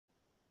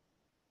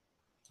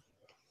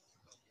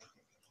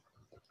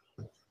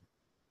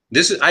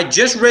I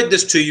just read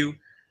this to you.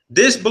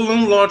 This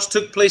balloon launch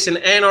took place in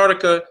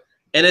Antarctica,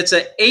 and it's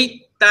an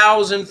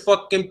 8,000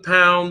 fucking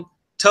pound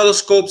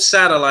telescope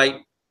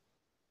satellite.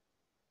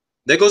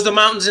 There goes the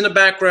mountains in the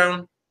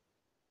background.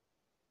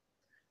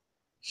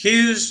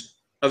 Here's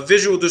a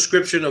visual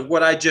description of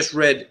what I just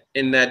read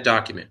in that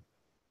document.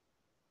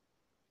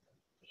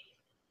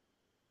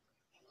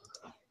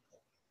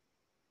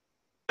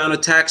 Down a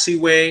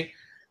taxiway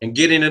and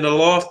getting in the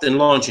loft and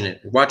launching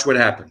it. Watch what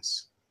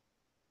happens.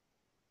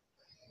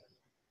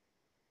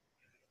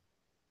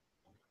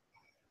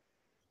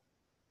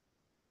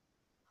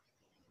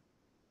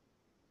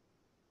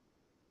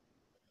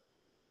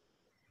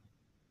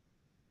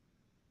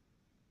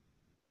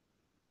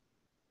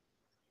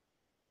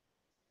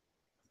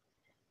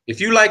 If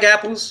you like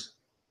apples,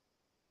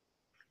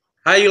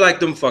 how you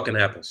like them fucking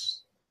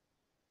apples?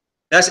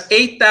 That's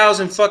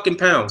 8,000 fucking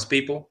pounds,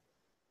 people.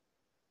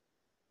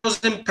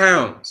 1,000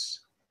 pounds.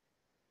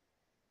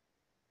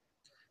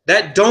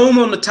 That dome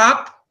on the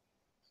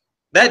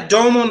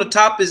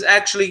top is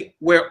actually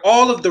where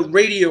all of the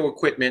radio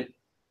equipment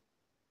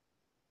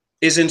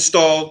is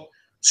installed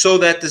so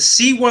that the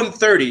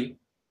C-130,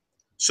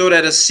 so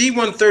that a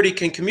C-130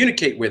 can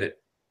communicate with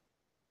it.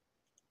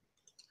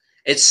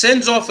 It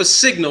sends off a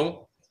signal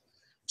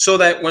so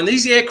that when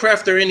these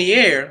aircraft are in the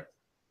air,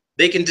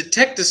 they can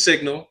detect the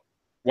signal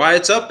while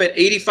it's up at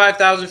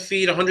 85,000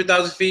 feet,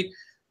 100,000 feet.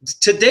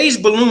 Today's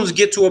balloons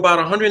get to about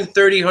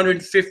 130,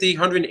 150,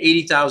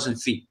 180,000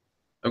 feet,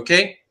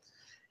 okay?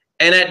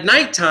 And at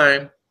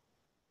nighttime,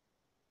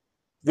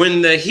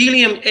 when the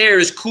helium air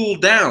is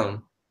cooled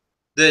down,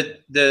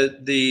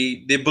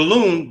 the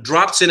balloon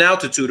drops in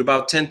altitude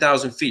about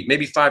 10,000 feet,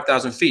 maybe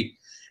 5,000 feet.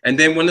 And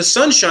then when the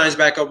sun shines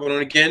back up on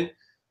it again,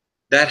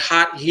 that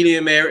hot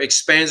helium air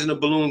expands and the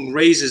balloon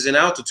raises in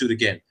altitude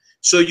again.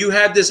 So you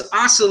have this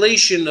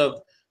oscillation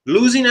of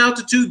losing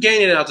altitude,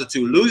 gaining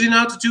altitude, losing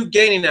altitude,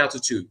 gaining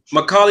altitude.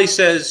 Macaulay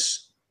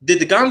says, did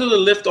the gondola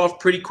lift off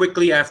pretty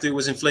quickly after it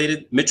was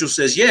inflated? Mitchell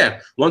says, yeah.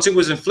 Once it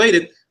was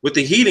inflated with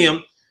the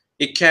helium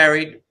it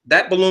carried,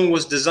 that balloon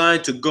was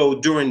designed to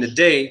go during the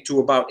day to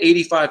about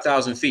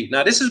 85,000 feet.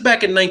 Now, this is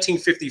back in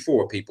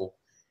 1954, people.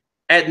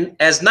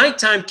 As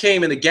nighttime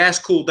came and the gas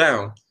cooled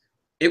down,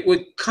 it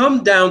would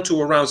come down to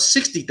around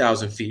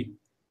 60,000 feet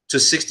to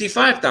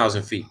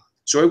 65,000 feet.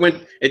 So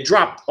it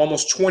dropped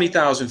almost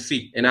 20,000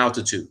 feet in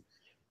altitude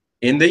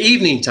in the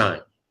evening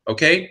time,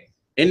 okay?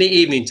 In the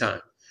evening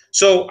time.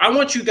 So I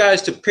want you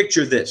guys to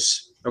picture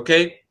this,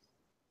 okay?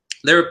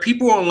 There are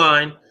people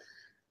online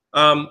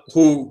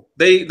who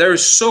they're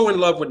so in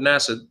love with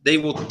NASA, they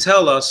will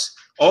tell us,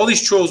 all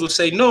these trolls will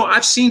say, no,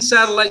 I've seen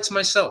satellites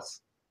myself.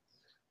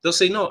 They'll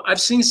say, no,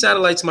 I've seen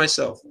satellites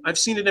myself. I've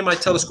seen it in my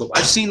telescope.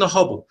 I've seen the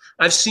Hubble.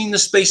 I've seen the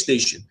space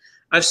station.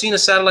 I've seen a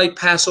satellite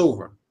pass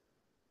over.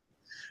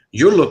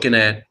 You're looking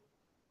at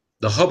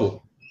the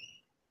Hubble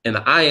and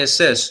the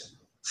ISS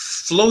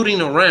floating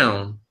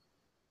around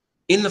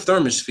in the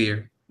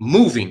thermosphere,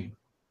 moving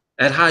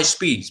at high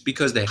speeds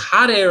because the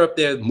hot air up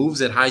there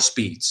moves at high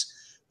speeds,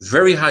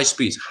 very high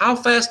speeds. How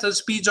fast those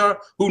speeds are,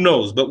 who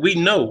knows? But we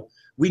know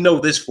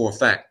this for a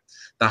fact.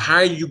 The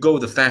higher you go,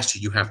 the faster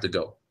you have to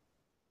go.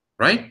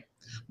 Right?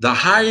 The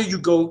higher you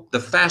go, the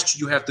faster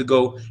you have to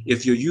go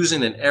if you're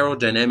using an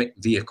aerodynamic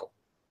vehicle.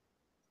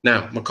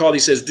 Now, Macaulay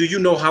says, do you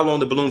know how long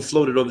the balloon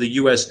floated over the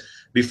U.S.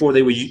 before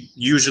they were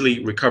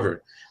usually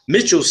recovered?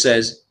 Mitchell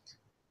says,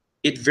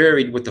 it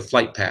varied with the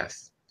flight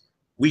path.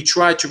 We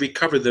tried to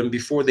recover them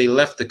before they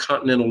left the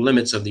continental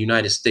limits of the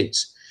United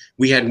States.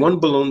 We had one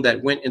balloon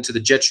that went into the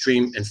jet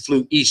stream and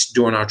flew east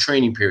during our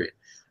training period.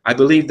 I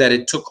believe that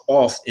it took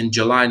off in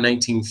July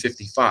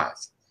 1955.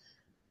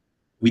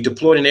 We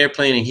deployed an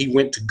airplane and he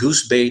went to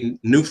Goose Bay,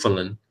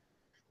 Newfoundland,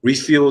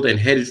 refueled and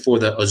headed for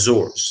the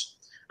Azores.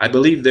 I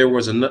believe there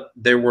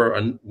were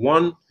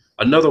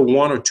another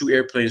one or two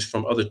airplanes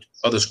from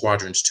other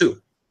squadrons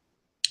too.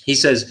 He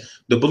says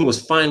the balloon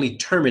was finally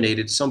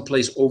terminated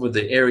someplace over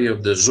the area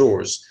of the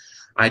Azores.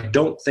 I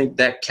don't think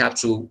that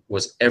capsule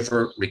was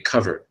ever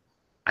recovered.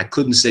 I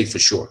couldn't say for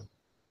sure.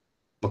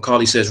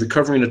 Macaulay says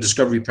recovering a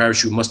Discovery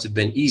parachute must have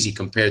been easy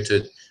compared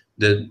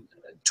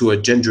to a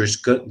dangerous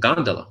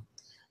gondola.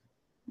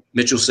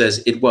 Mitchell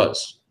says it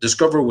was.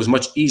 Discovery was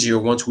much easier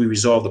once we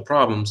resolved the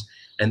problems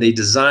and they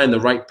designed the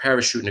right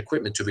parachute and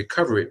equipment to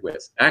recover it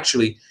with.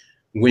 Actually,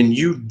 when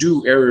you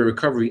do aerial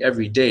recovery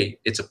every day,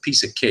 it's a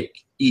piece of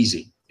cake.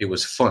 Easy. It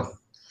was fun.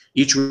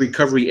 Each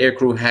recovery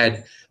aircrew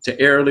had to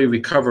aerially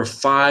recover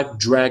 5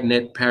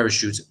 dragnet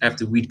parachutes.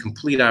 After we'd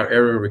complete our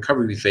aerial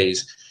recovery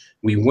phase,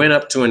 we went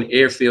up to an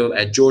airfield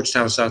at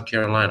Georgetown, South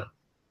Carolina.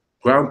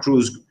 Ground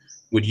crews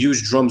would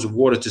use drums of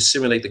water to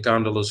simulate the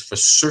gondolas for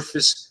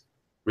surface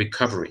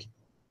recovery.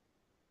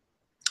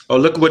 Oh,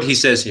 look what he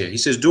says here. He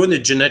says, during the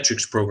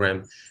genetics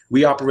program,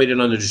 we operated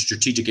under the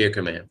Strategic Air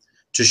Command.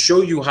 To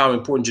show you how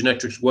important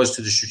genetics was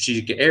to the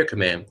Strategic Air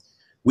Command,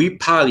 we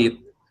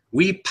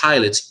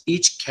pilots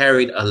each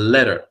carried a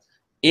letter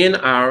in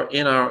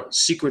our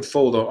secret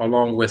folder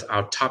along with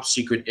our top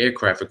secret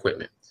aircraft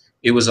equipment.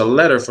 It was a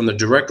letter from the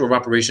Director of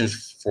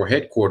Operations for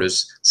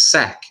Headquarters,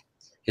 SAC.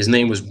 his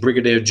name was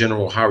Brigadier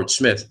General Howard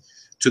Smith,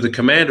 to the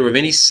commander of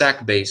any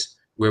SAC base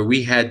where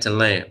we had to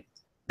land,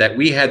 that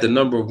we had the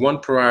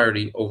 #1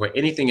 priority over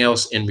anything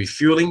else in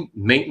refueling,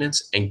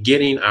 maintenance, and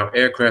getting our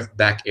aircraft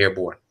back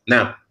airborne.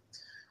 Now,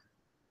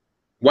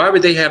 why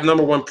would they have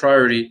 #1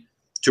 priority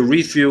to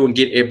refuel and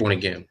get airborne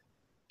again?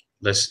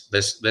 Let's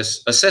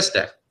assess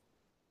that.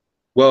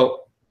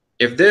 Well,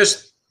 if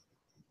there's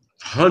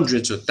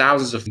hundreds or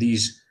thousands of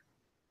these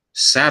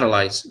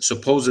satellites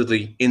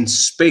supposedly in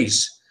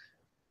space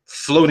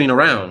floating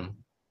around,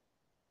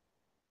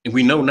 and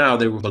we know now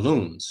they were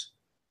balloons,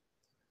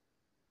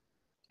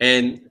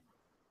 and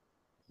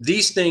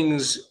these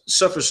things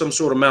suffer some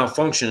sort of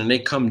malfunction and they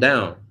come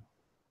down,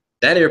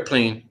 that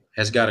airplane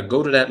has got to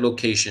go to that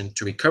location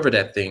to recover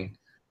that thing.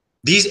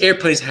 These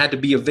airplanes had to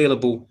be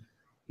available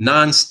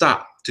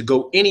nonstop to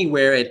go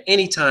anywhere at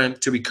any time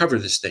to recover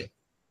this thing.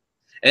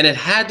 And it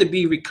had to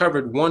be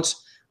recovered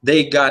once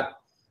they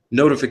got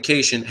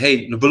notification,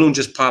 hey, the balloon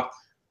just popped,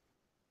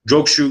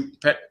 drogue chute,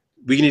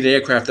 we need an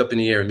aircraft up in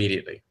the air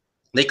immediately.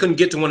 They couldn't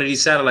get to one of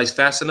these satellites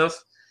fast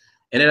enough,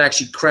 and it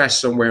actually crashed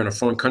somewhere in a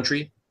foreign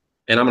country.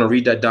 And I'm going to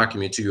read that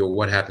document to you of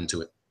what happened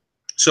to it.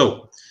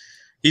 So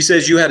he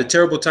says, you had a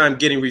terrible time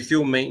getting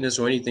refuel, maintenance,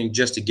 or anything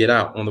just to get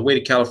out. On the way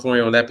to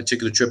California on that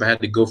particular trip, I had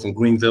to go from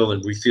Greenville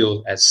and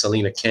refuel at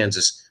Salina,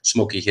 Kansas,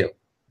 Smoky Hill.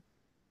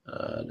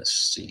 Let's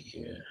see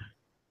here.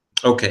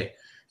 Okay,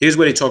 here's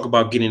where they talk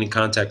about getting in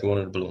contact with one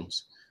of the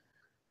balloons.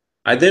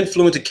 I then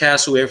flew into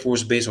Castle Air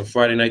Force Base on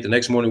Friday night. The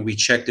next morning, we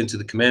checked into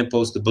the command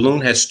post. The balloon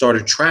had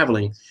started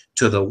traveling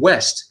to the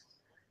west,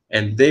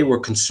 and they were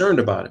concerned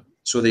about it.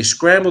 So they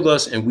scrambled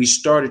us, and we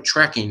started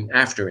tracking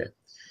after it.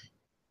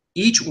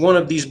 Each one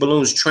of these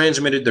balloons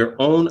transmitted their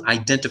own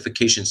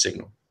identification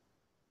signal.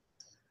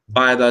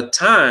 By the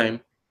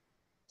time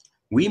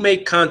we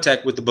made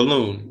contact with the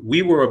balloon,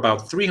 we were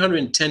about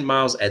 310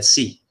 miles at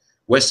sea,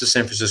 west of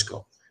San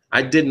Francisco.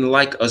 I didn't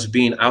like us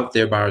being out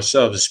there by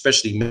ourselves,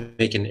 especially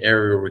making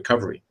aerial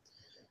recovery.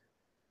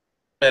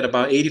 At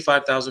about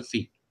 85,000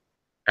 feet,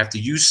 after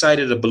you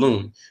sighted a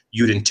balloon,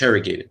 you'd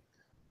interrogate it.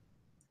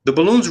 The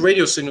balloon's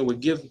radio signal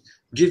would give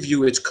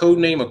you its code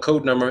name or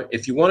code number.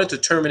 If you wanted to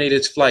terminate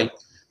its flight,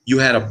 you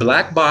had a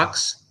black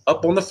box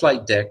up on the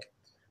flight deck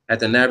at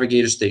the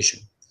navigator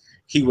station.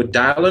 He would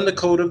dial in the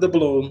code of the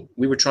balloon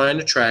we were trying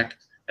to track,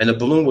 and the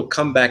balloon would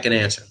come back and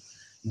answer.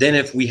 Then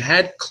if we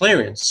had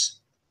clearance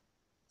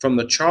from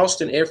the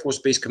Charleston Air Force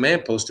Base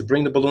command post to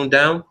bring the balloon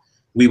down,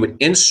 we would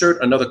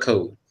insert another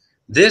code.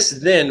 This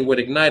then would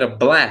ignite a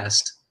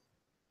blast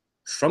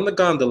from the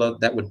gondola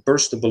that would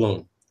burst the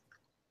balloon.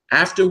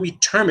 After we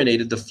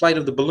terminated the flight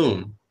of the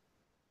balloon,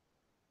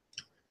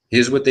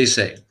 here's what they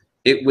say.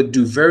 It would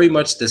do very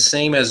much the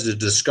same as the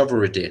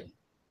Discoverer did.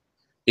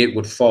 It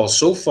would fall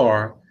so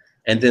far,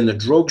 and then the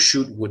drogue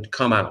chute would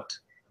come out.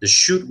 The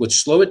chute would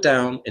slow it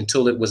down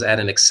until it was at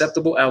an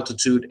acceptable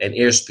altitude and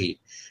airspeed.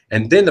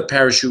 And then the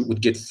parachute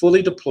would get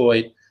fully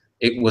deployed.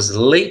 It was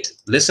late.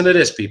 Listen to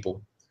this,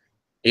 people.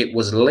 It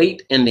was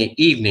late in the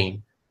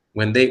evening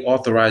when they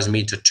authorized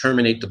me to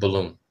terminate the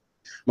balloon.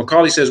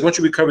 Macaulay says, once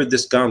you recovered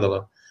this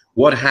gondola,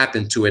 what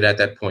happened to it at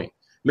that point?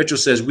 Mitchell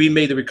says, we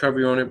made the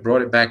recovery on it,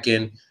 brought it back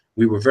in.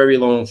 We were very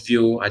low on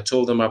fuel. I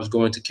told them I was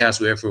going to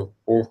Castle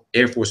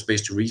Air Force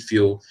Base to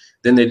refuel.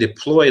 Then they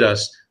deployed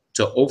us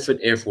to Offutt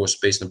Air Force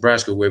Base,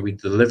 Nebraska, where we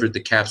delivered the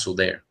capsule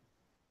there.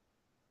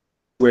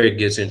 Where it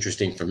gets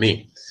interesting for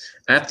me.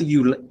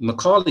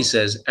 Macaulay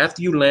says,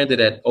 after you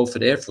landed at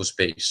Offutt Air Force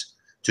Base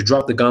to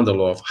drop the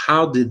gondola off,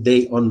 how did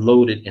they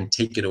unload it and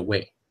take it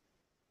away?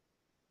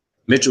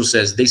 Mitchell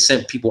says they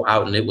sent people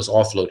out and it was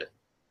offloaded.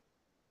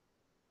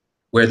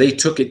 Where they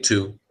took it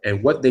to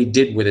and what they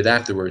did with it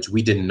afterwards,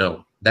 we didn't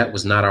know. That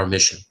was not our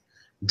mission.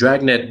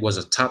 Dragnet was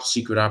a top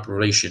secret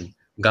operation,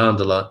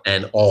 gondola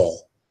and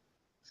all.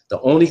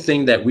 The only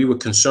thing that we were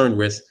concerned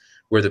with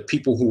were the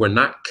people who were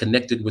not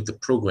connected with the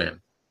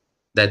program,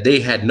 that they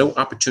had no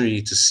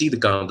opportunity to see the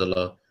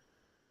gondola,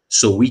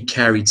 so we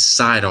carried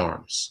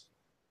sidearms.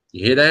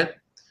 You hear that?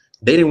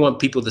 They didn't want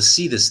people to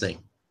see this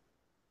thing.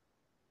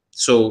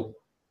 So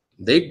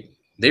they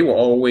were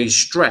always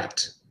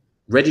strapped,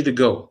 ready to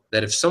go,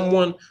 that if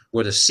someone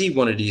were to see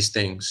one of these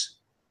things,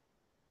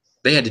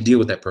 they had to deal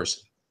with that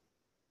person.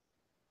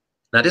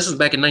 Now, this was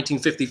back in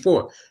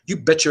 1954. You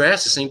bet your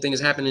ass the same thing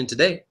is happening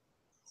today.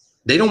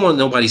 They don't want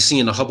nobody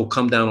seeing the Hubble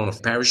come down on a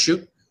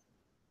parachute.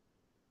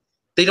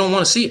 They don't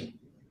want to see it.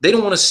 They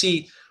don't want to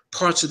see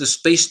parts of the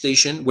space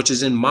station, which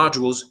is in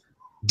modules,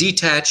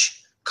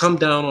 detach, come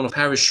down on a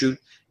parachute,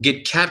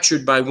 get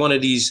captured by one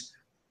of these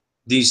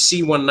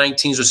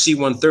C-119s or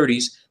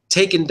C-130s,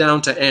 taken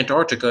down to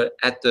Antarctica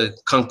at the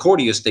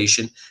Concordia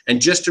station.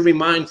 And just to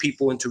remind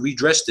people and to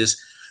redress this,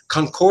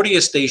 Concordia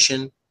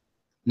station,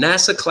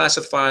 NASA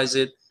classifies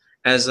it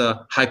as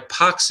a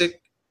hypoxic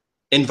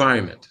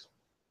environment.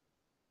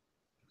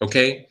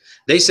 Okay?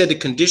 They said the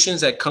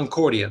conditions at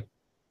Concordia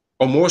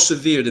are more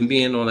severe than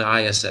being on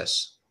the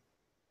ISS.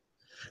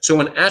 So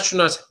when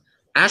astronauts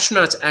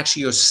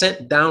actually are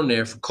sent down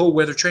there for cold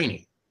weather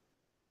training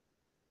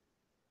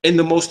in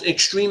the most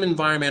extreme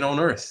environment on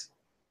Earth.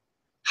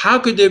 How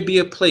could there be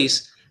a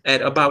place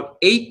at about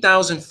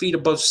 8,000 feet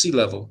above sea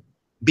level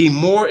be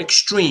more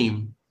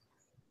extreme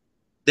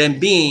than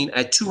being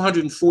at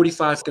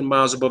 245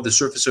 miles above the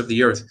surface of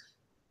the earth,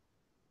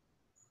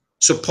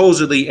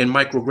 supposedly in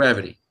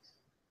microgravity?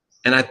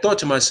 And I thought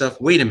to myself,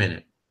 wait a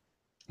minute,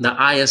 the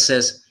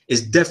ISS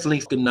is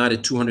definitely not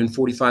at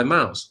 245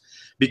 miles,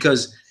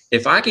 because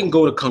if I can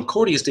go to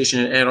Concordia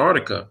Station in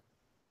Antarctica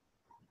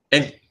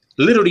and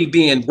literally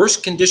be in worse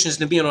conditions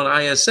than being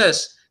on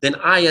ISS, then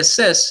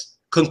ISS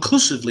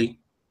conclusively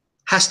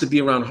has to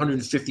be around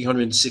 150,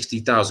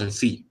 160,000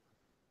 feet.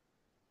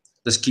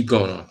 Let's keep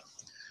going on.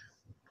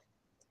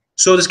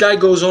 So this guy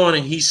goes on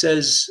and he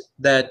says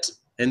that,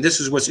 and this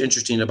is what's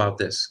interesting about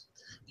this.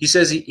 He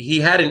says he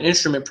had an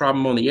instrument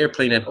problem on the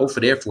airplane at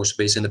Offutt Air Force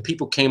Base, and the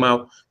people came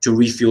out to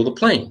refuel the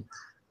plane.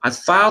 I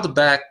filed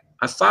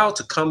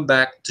to come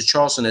back to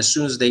Charleston as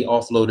soon as they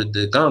offloaded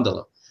the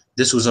gondola.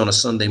 This was on a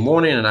Sunday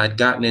morning, and I'd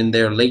gotten in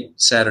there late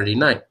Saturday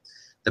night.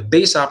 The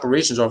base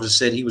operations officer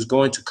said he was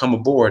going to come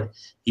aboard.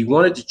 He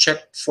wanted to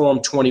check Form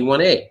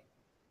 21A,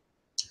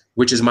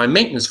 which is my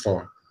maintenance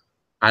form.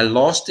 I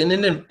lost an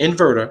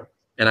inverter,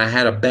 and I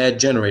had a bad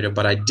generator,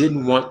 but I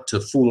didn't want to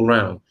fool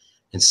around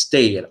and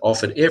stay at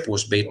Offutt Air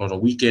Force Base on a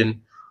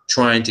weekend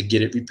trying to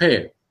get it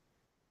repaired.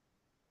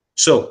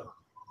 So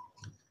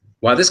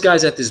while this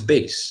guy's at this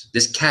base,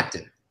 this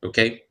captain,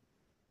 okay,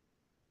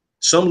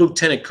 some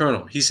lieutenant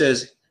colonel, he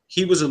says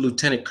he was a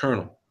lieutenant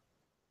colonel,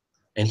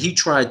 and he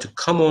tried to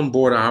come on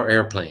board our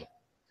airplane.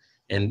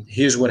 And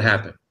here's what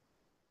happened.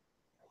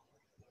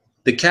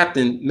 The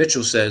captain,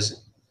 Mitchell,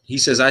 says,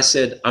 I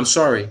said, I'm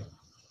sorry,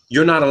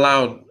 you're not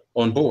allowed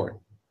on board.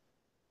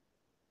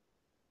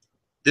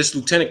 This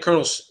lieutenant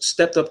colonel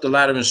stepped up the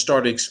ladder and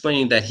started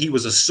explaining that he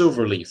was a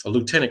Silverleaf, a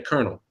lieutenant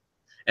colonel,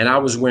 and I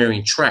was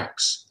wearing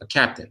tracks, a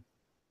captain.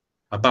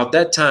 About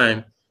that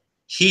time,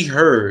 he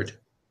heard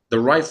the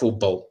rifle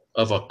bolt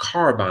of a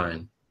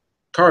carbine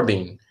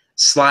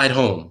slide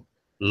home,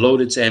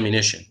 loaded to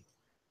ammunition.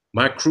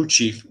 My crew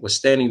chief was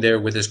standing there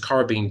with his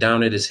carbine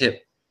down at his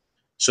hip,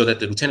 so the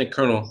lieutenant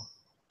colonel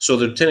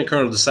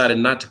decided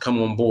not to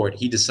come on board.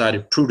 He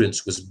decided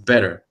prudence was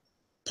better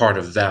part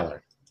of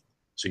valor.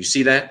 So you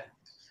see that?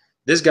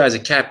 This guy's a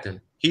captain.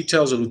 He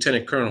tells a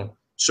lieutenant colonel,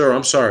 sir,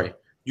 I'm sorry,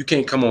 you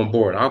can't come on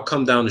board. I'll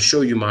come down to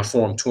show you my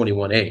Form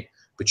 21A,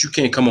 but you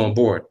can't come on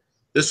board.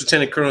 This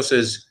lieutenant colonel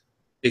says,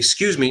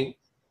 excuse me,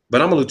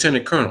 but I'm a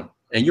lieutenant colonel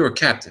and you're a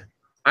captain.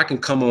 I can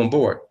come on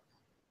board.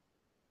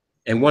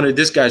 And one of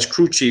this guy's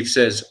crew chief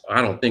says,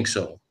 I don't think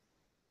so.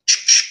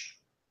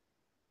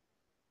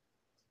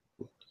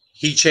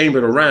 He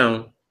chambered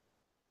around.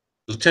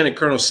 Lieutenant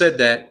colonel said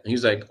that, and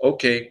he's like,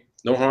 okay,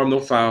 no harm,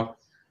 no foul.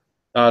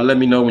 Let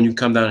me know when you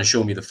come down and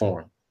show me the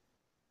form.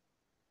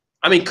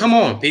 I mean, come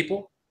on,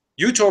 people.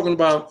 You're talking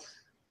about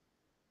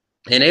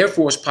an Air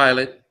Force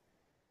pilot,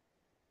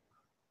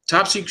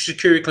 top secret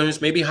security clearance,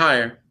 maybe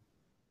higher,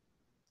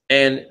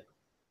 and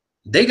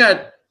they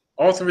got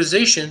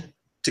authorization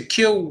to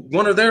kill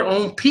one of their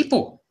own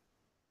people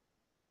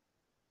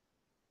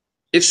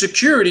if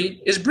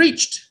security is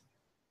breached.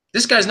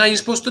 This guy's not even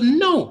supposed to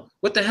know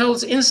what the hell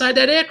is inside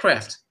that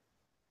aircraft.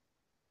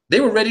 They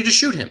were ready to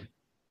shoot him.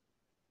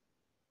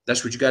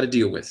 That's what you got to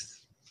deal with.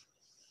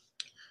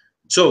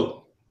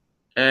 So,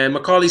 and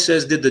Macaulay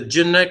says, did the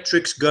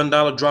Genetrix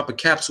gondola drop a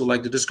capsule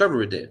like the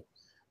Discoverer did?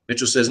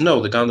 Mitchell says,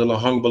 no, the gondola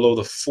hung below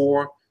the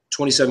 4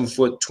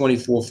 27-foot,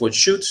 24-foot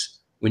chutes.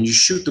 When you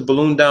shoot the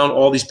balloon down,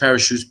 all these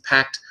parachutes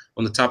packed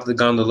on the top of the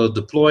gondola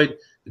deployed.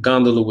 The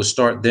gondola would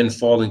start then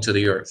falling to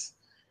the earth.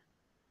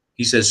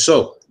 He says,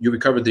 so you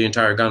recovered the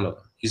entire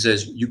gondola. He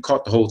says, you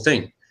caught the whole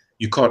thing.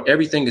 You caught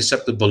everything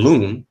except the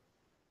balloon,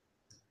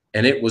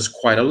 and it was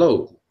quite a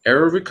load.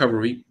 Error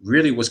recovery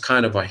really was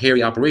kind of a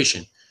hairy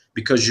operation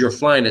because you're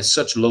flying at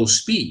such low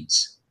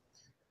speeds.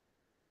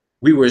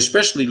 We were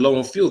especially low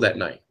on fuel that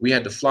night. We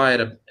had to fly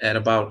at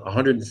about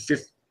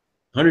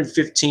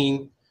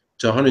 115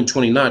 to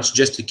 120 knots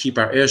just to keep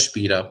our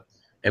airspeed up.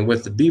 And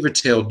with the beaver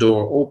tail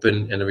door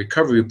open and the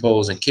recovery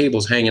poles and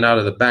cables hanging out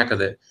of the back of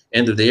the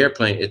end of the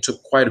airplane, it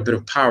took quite a bit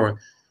of power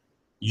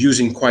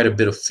using quite a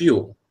bit of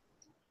fuel.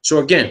 So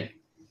again,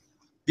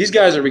 these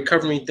guys are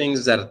recovering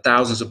things that are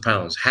thousands of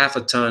pounds, half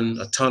a ton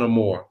or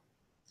more.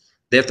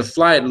 They have to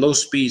fly at low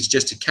speeds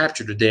just to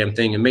capture the damn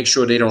thing and make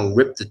sure they don't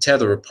rip the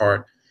tether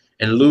apart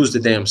and lose the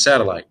damn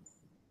satellite.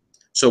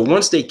 So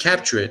once they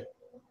capture it,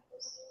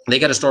 they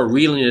got to start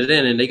reeling it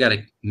in, and they got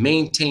to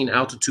maintain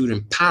altitude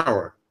and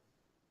power,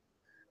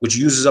 which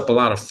uses up a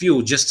lot of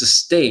fuel just to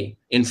stay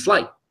in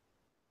flight.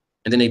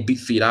 And then they beat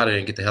feet out of it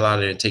and get the hell out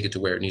of there and take it to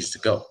where it needs to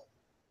go.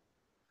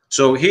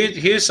 So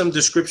here's some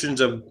descriptions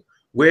of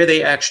where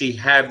they actually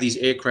have these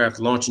aircraft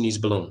launching these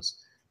balloons.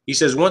 He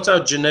says, once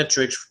our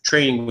Genetrix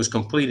training was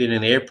completed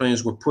and the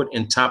airplanes were put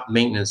in top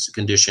maintenance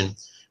condition,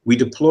 we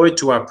deployed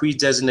to our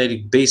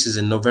pre-designated bases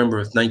in November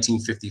of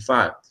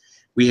 1955.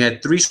 We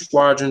had 3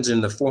 squadrons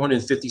in the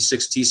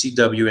 456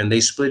 TCW, and they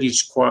split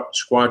each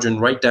squadron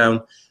right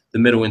down the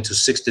middle into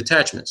 6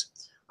 detachments.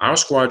 Our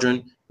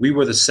squadron, we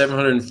were the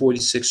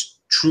 746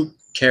 Troop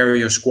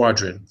Carrier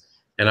Squadron,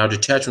 and our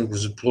detachment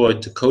was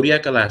deployed to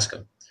Kodiak,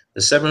 Alaska.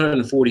 The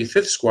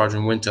 745th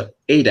Squadron went to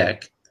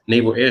Adak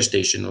Naval Air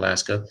Station,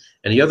 Alaska,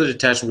 and the other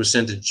detachment was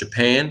sent to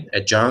Japan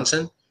at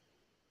Johnson,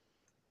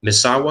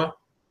 Misawa,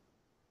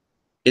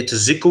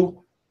 Itazuku.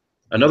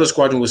 Another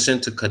squadron was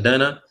sent to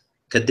Kadena,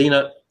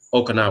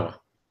 Okinawa.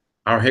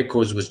 Our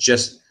headquarters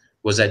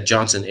was at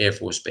Johnson Air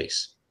Force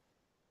Base.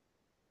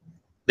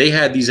 They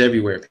had these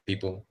everywhere,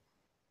 people.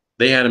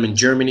 They had them in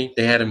Germany.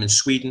 They had them in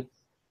Sweden.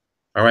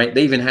 All right.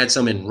 They even had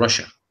some in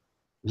Russia.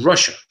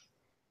 Russia.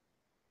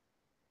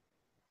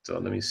 So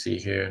let me see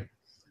here.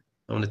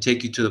 I want to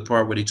take you to the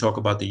part where they talk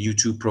about the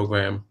U-2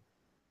 program,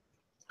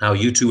 how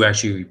U-2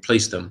 actually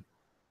replaced them.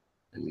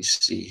 Let me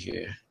see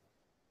here.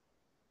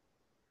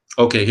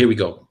 Okay, here we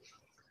go.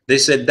 They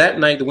said that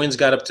night the winds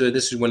got up to,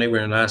 this is when they were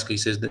in Alaska, he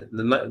says,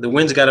 the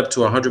winds got up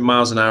to 100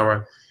 miles an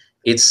hour.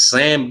 It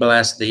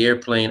sandblasted the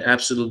airplane,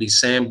 absolutely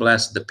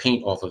sandblasted the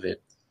paint off of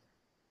it.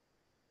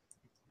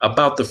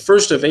 About the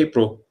 1st of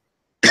April,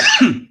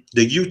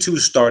 the U-2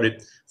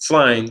 started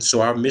flying,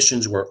 so our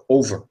missions were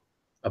over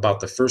about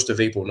the 1st of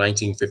April,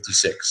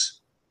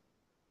 1956.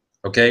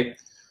 Okay?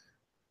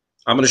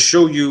 I'm going to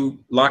show you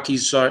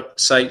Lockheed's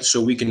site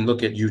so we can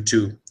look at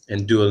U-2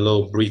 and do a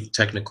little brief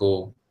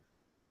technical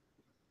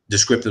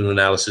descriptive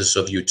analysis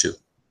of U-2.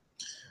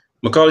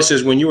 Macaulay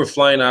says, when you were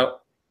flying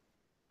out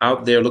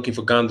there looking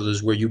for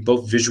gondolas, were you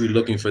both visually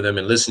looking for them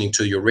and listening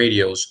to your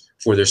radios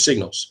for their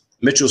signals?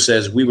 Mitchell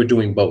says, we were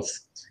doing both.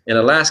 In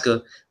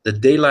Alaska, the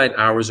daylight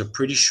hours are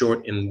pretty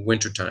short in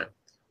wintertime.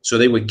 So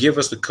they would give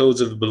us the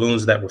codes of the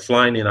balloons that were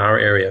flying in our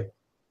area.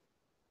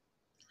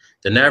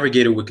 The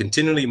navigator would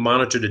continually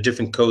monitor the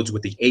different codes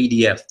with the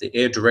ADF, the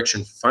Air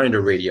Direction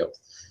Finder radio.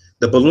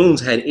 The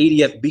balloons had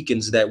ADF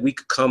beacons that we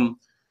could come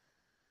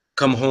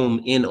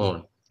home in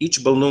on.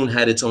 Each balloon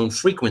had its own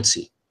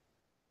frequency.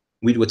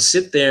 We would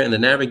sit there and the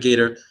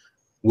navigator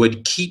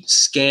would keep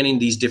scanning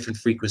these different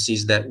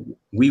frequencies that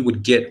we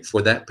would get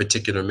for that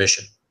particular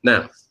mission.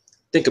 Now,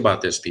 think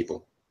about this,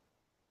 people.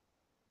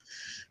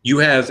 You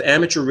have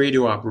amateur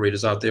radio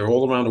operators out there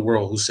all around the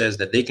world who says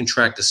that they can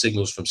track the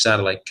signals from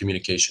satellite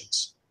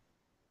communications.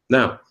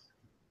 Now,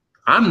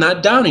 I'm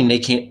not doubting they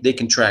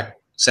can track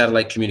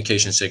satellite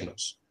communication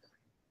signals.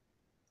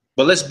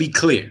 But let's be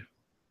clear.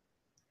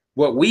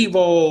 What we've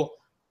all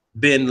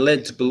been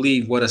led to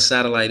believe what a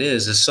satellite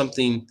is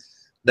something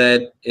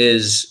that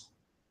is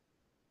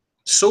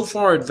so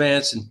far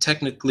advanced and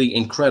technically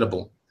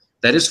incredible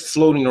that it's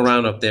floating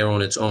around up there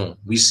on its own.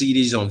 We see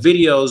these on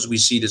videos. We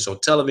see this on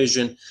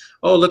television.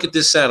 Oh, look at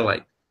this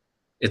satellite.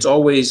 It's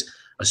always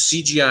a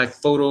CGI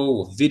photo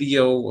or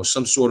video or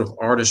some sort of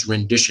artist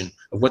rendition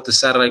of what the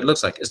satellite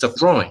looks like. It's a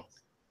drawing.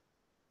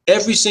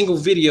 Every single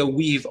video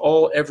we've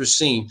all ever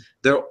seen,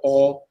 they're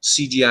all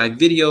CGI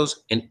videos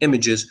and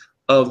images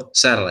of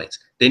satellites.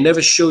 They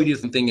never show you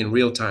something in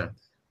real time.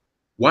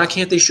 Why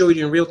can't they show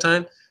you in real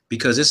time?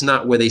 Because it's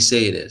not where they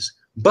say it is.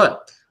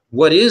 But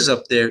what is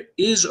up there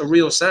is a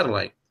real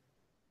satellite,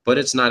 but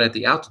it's not at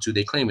the altitude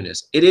they claim it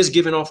is. It is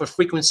giving off a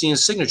frequency and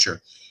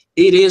signature.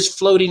 It is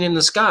floating in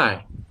the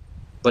sky,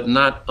 but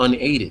not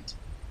unaided.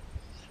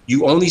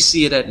 You only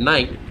see it at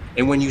night,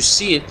 and when you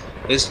see it,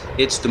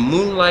 it's the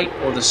moonlight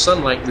or the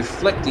sunlight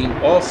reflecting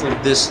off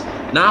of this.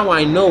 Now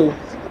I know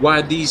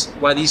why these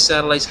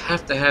satellites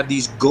have to have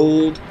these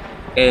gold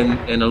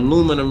and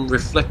aluminum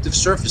reflective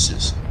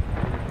surfaces,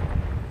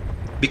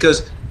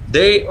 because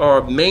they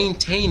are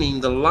maintaining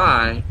the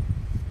lie,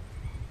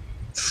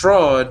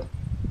 fraud,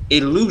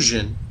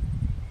 illusion.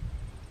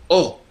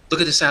 Oh, look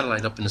at the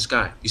satellite up in the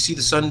sky. You see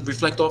the sun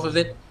reflect off of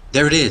it?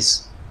 There it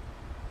is.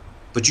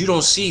 But you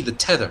don't see the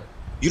tether.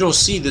 You don't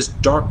see this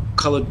dark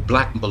colored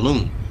black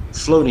balloon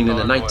floating in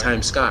the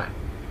nighttime sky.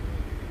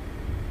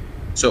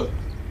 So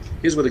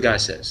here's what the guy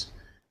says.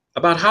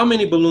 About how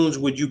many balloons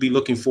would you be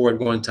looking for at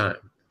one time?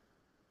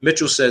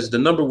 Mitchell says the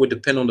number would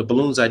depend on the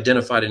balloons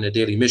identified in a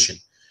daily mission,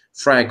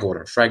 frag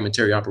order,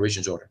 fragmentary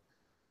operations order.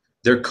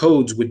 Their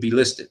codes would be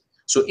listed.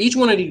 So each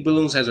one of these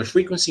balloons has a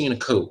frequency and a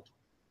code.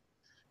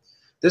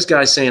 This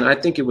guy's saying, I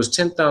think it was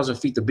 10,000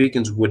 feet the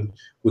beacons would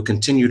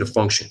continue to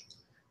function.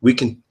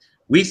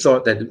 We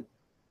thought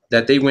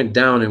that they went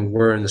down and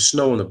were in the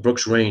snow in the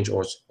Brooks Range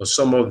or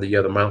some of the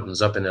other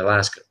mountains up in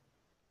Alaska.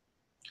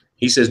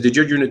 He says, did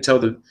your unit tell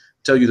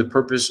you the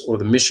purpose or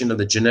the mission of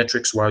the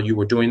Genetrix while you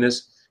were doing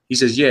this? He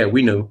says, yeah,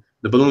 we knew.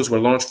 The balloons were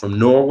launched from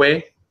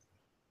Norway.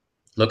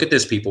 Look at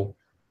this, people.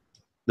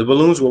 The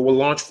balloons were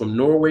launched from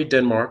Norway,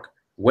 Denmark,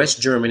 West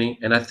Germany,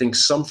 and I think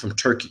some from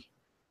Turkey.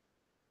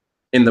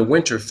 In the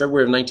winter,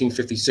 February of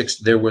 1956,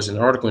 there was an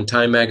article in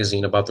Time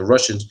magazine about the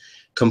Russians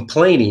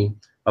complaining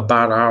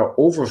about our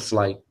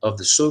overflight of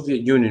the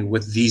Soviet Union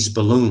with these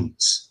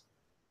balloons.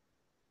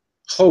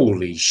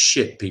 Holy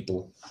shit,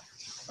 people.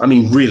 I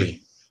mean,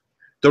 really.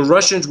 The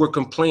Russians were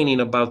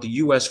complaining about the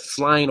U.S.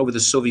 flying over the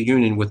Soviet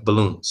Union with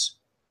balloons.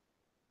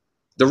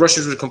 The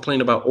Russians were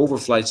complaining about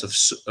overflights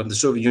of the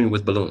Soviet Union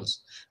with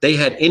balloons. They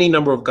had any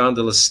number of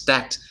gondolas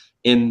stacked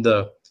in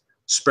the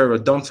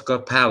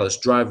Sperodonivka Palace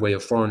driveway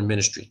of Foreign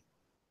Ministry.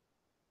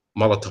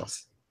 Molotov.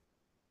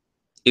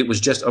 It was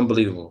just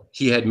unbelievable.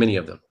 He had many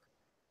of them.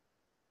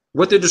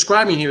 What they're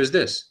describing here is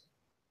this.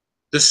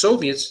 The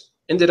Soviets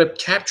ended up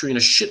capturing a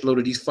shitload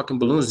of these fucking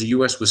balloons the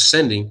US was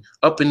sending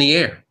up in the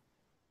air.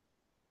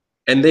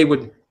 And they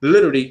would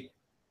literally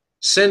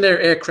send their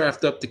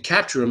aircraft up to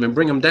capture them and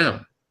bring them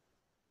down.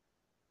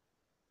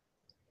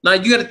 Now,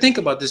 you got to think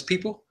about this,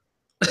 people.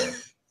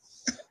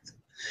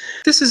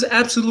 This is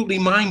absolutely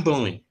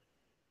mind-blowing.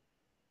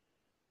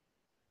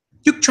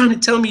 You're trying to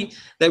tell me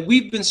that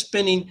we've been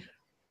spending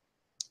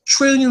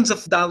trillions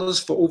of dollars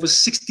for over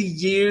 60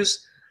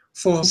 years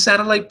for a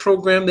satellite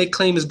program they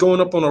claim is going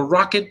up on a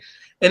rocket,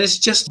 and it's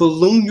just a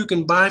balloon you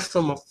can buy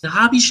from a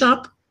hobby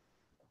shop?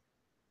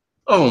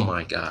 Oh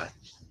my God.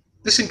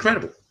 This is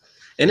incredible.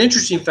 An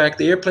interesting fact,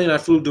 the airplane I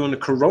flew during the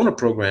Corona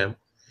program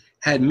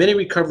had many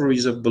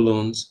recoveries of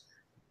balloons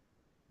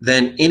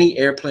than any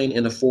airplane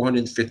in the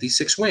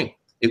 456 wing.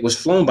 It was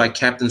flown by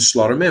Captain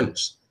Slaughter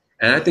Mims.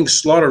 And I think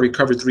Slaughter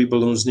recovered 3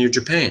 balloons near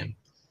Japan.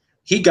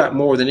 He got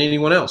more than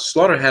anyone else.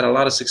 Slaughter had a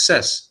lot of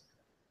success.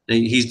 And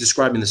he's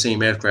describing the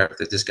same aircraft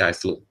that this guy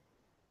flew.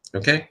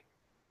 Okay?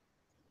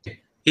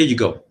 Here you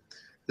go.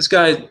 This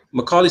guy,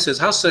 Macaulay, says,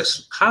 how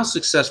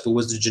successful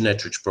was the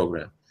Genetrix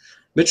program?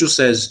 Mitchell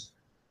says,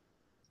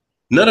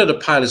 none of the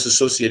pilots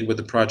associated with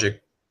the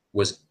project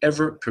was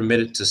ever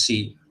permitted to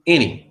see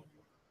any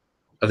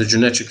of the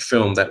genetic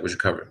film that was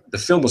recovered. The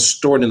film was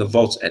stored in the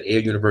vaults at Air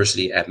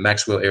University at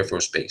Maxwell Air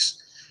Force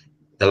Base,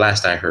 the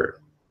last I heard.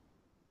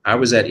 I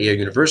was at Air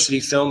University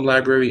Film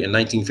Library in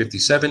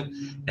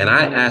 1957, and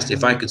I asked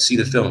if I could see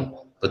the film,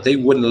 but they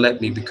wouldn't let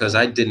me because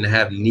I didn't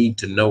have need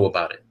to know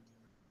about it.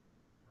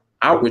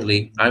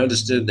 Outwardly, I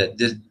understood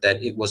that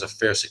it was a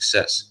fair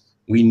success.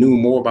 We knew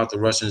more about the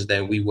Russians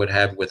than we would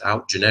have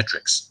without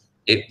Genetrix.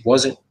 It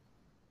wasn't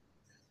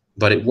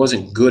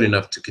good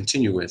enough to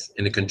continue with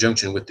in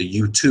conjunction with the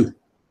U-2.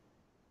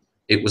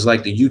 It was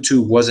like the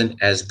U-2 wasn't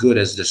as good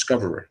as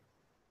Discoverer.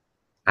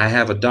 I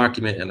have a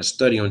document and a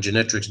study on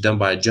Genetrix done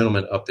by a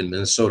gentleman up in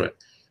Minnesota.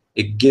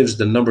 It gives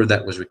the number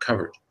that was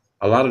recovered.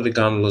 A lot of the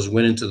gondolas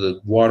went into the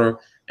water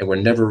and were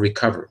never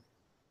recovered.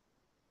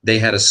 They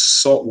had a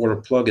saltwater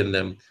plug in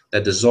them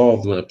that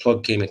dissolved when the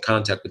plug came in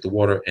contact with the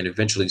water and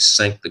eventually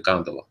sank the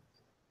gondola.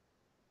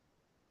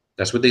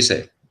 That's what they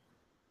say.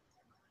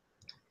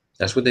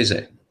 That's what they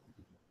say.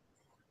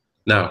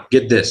 Now,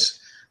 get this.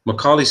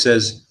 Macaulay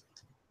says,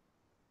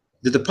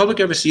 did the public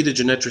ever see the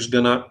Genetrix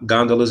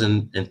gondolas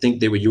and think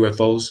they were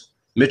UFOs?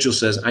 Mitchell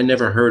says, I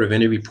never heard of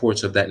any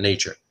reports of that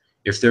nature,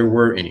 if there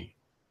were any.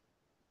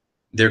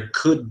 There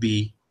could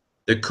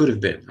have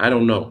been. I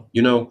don't know.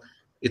 You know,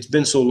 it's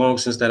been so long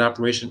since that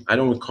operation. I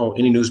don't recall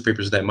any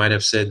newspapers that might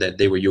have said that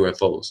they were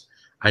UFOs.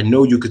 I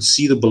know you could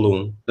see the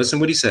balloon.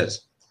 Listen what he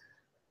says.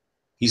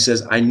 He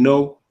says, I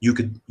know you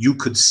could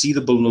see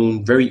the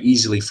balloon very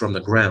easily from the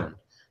ground.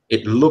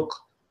 It looked,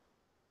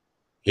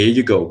 here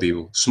you go,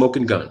 people,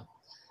 smoking gun.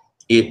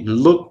 It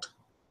looked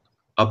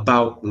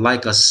about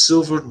like a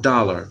silver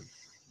dollar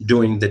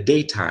during the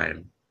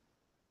daytime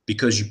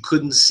because you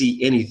couldn't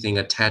see anything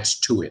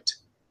attached to it.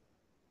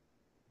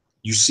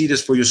 You see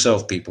this for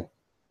yourself, people.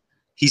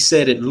 He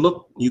said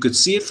you could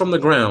see it from the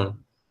ground,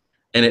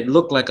 and it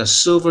looked like a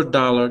silver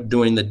dollar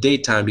during the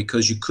daytime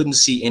because you couldn't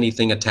see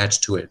anything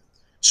attached to it.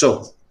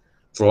 So,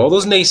 for all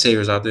those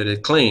naysayers out there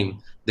that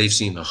claim they've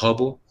seen the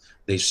Hubble,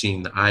 they've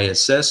seen the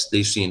ISS,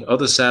 they've seen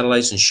other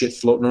satellites and shit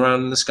floating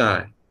around in the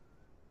sky,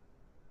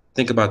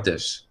 think about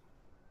this.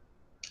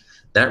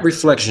 That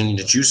reflection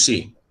that you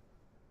see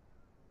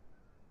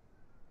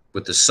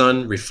with the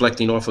sun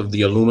reflecting off of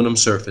the aluminum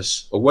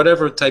surface or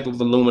whatever type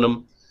of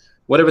aluminum,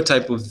 whatever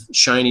type of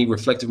shiny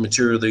reflective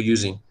material they're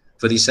using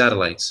for these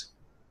satellites,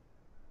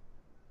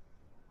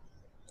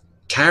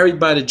 carried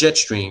by the jet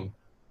stream,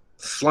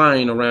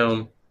 flying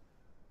around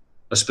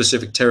a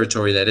specific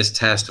territory that is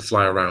tasked to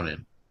fly around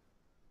in.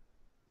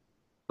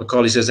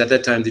 Macaulay says, at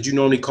that time, did you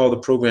normally call the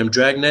program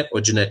Dragnet or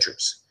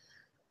Genetrix?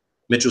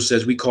 Mitchell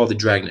says, we called it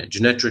Dragnet.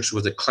 Genetrix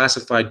was a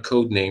classified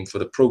code name for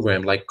the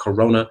program like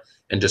Corona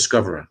and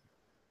Discoverer.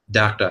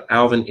 Dr.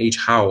 Alvin H.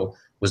 Howell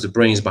was the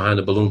brains behind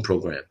the balloon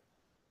program.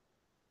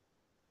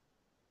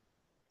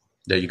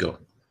 There you go.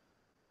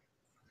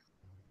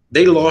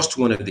 They lost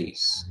one of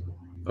these,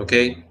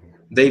 okay?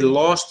 They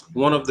lost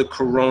one of the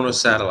Corona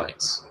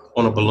satellites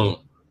on a balloon,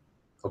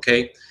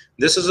 okay?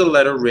 This is a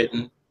letter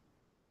written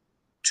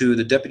to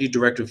the Deputy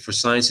Director for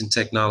Science and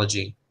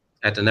Technology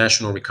at the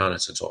National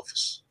Reconnaissance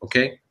Office,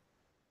 okay?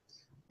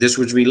 This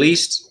was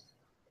released,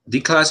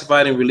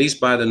 declassified and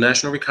released by the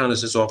National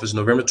Reconnaissance Office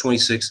November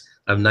 26th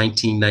of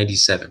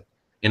 1997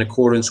 in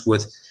accordance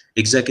with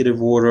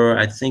Executive Order,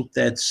 I think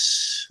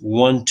that's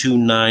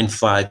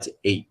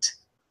 12958.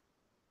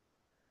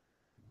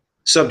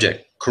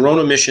 Subject,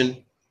 Corona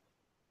Mission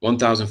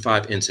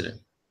 1005 incident.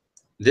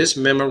 This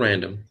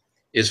memorandum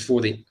is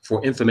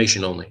for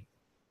information only.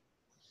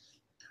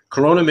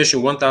 Corona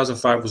Mission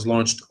 1005 was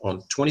launched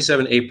on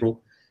 27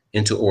 April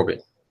into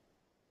orbit.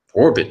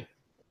 Orbit.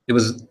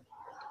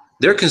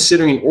 They're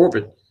considering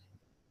orbit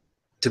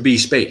to be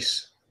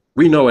space.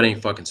 We know it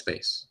ain't fucking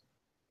space.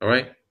 All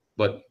right?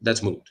 But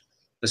that's moved.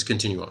 Let's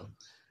continue on.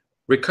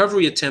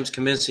 Recovery attempts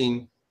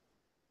commencing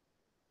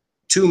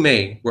 2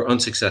 May were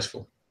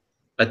unsuccessful.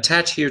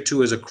 Attached here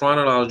too is a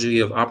chronology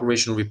of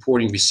operational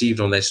reporting received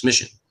on this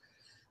mission.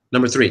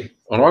 Number 3,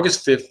 on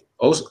August 5th,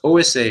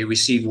 OSA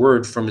received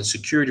word from its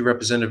security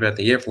representative at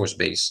the Air Force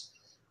Base,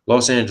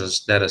 Los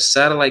Angeles, that a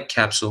satellite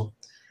capsule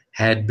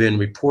had been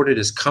reported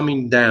as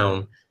coming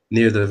down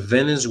near the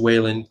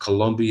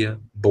Venezuelan-Colombia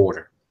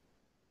border.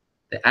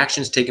 The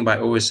actions taken by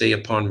OSA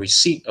upon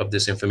receipt of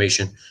this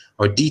information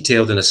are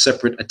detailed in a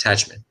separate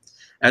attachment.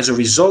 As a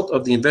result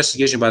of the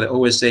investigation by the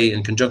OSA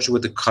in conjunction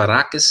with the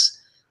Caracas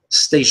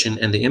station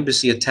and the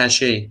embassy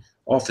attaché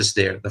office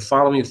there, the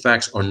following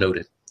facts are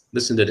noted.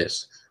 Listen to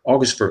this.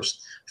 August 1st.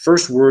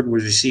 First word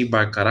was received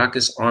by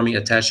Caracas Army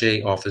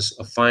Attaché Office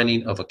of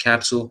finding of a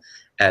capsule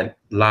at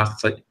La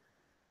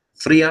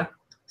Fria,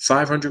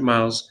 500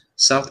 miles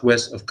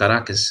southwest of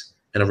Caracas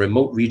in a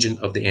remote region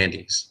of the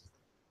Andes.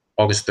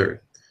 August 3rd.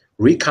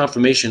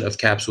 Reconfirmation of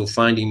capsule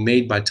finding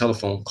made by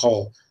telephone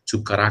call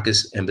to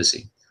Caracas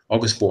Embassy.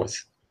 August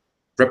 4th.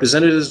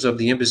 Representatives of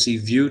the embassy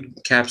viewed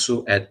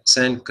capsule at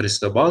San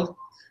Cristobal,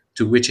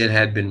 to which it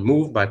had been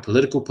moved by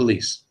political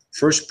police.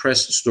 First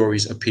press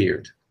stories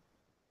appeared.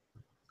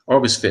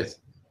 August 5th.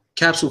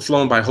 Capsule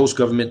flown by host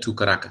government to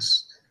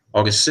Caracas.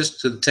 August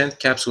 6th to the 10th,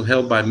 capsule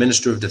held by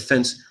Minister of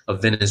Defense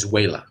of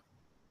Venezuela.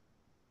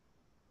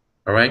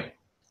 All right.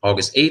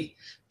 August 8th,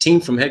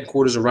 team from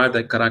headquarters arrived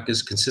at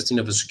Caracas consisting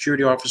of a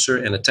security officer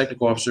and a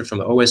technical officer from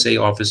the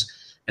OSA office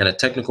and a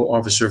technical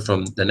officer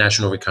from the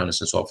National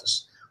Reconnaissance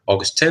Office.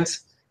 August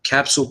 10th,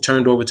 capsule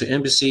turned over to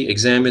embassy,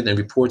 examined, and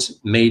reports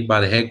made by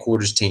the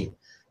headquarters team.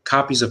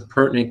 Copies of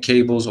pertinent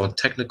cables on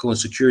technical and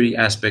security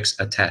aspects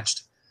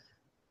attached.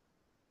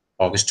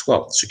 August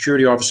 12th,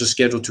 security officer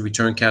scheduled to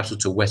return capsule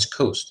to West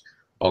Coast.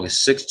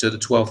 August 6th to the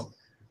 12th.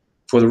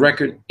 For the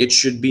record, it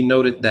should be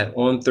noted that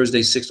on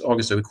Thursday, 6th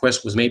August, a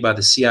request was made by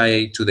the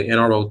CIA to the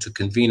NRO to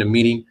convene a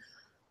meeting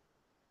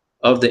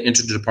of the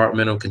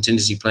Interdepartmental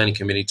Contingency Planning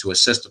Committee to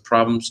assess the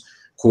problems,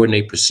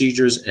 coordinate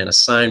procedures, and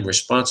assign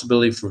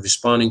responsibility for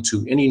responding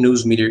to any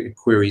news media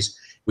queries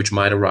which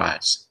might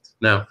arise.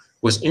 Now,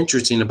 what's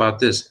interesting about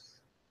this,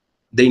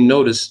 they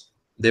noticed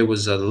there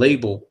was a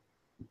label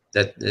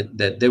that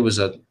there was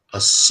a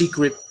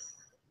secret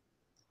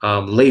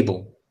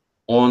label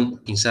on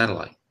the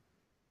satellite.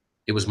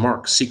 It was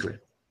marked secret.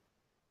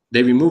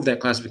 They removed that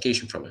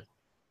classification from it.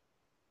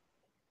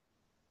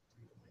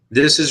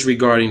 This is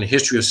regarding the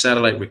history of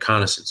satellite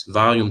reconnaissance,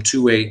 volume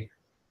 2A,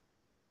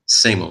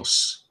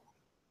 SAMOS.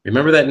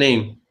 Remember that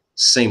name,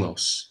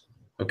 SAMOS,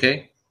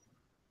 okay?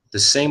 The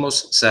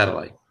SAMOS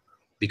satellite,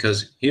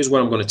 because here's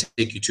what I'm going to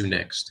take you to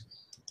next.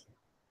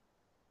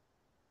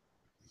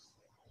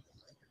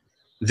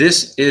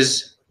 This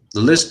is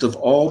the list of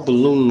all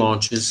balloon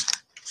launches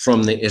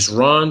from the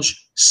Esrange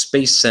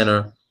Space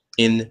Center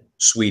in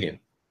Sweden,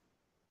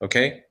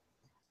 okay?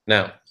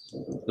 Now,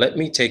 let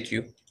me take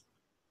you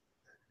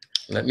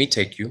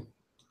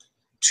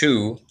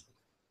to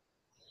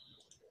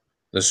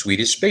the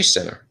Swedish Space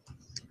Center.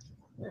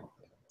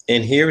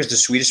 And here is the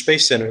Swedish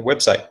Space Center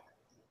website.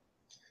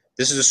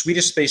 This is the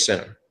Swedish Space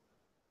Center.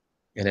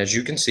 And as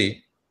you can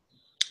see,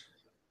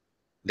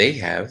 they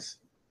have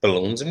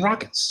balloons and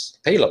rockets,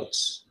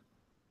 payloads.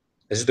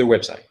 This is their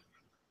website.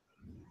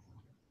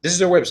 This is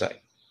their website.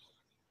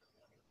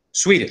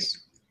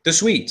 Swedes, the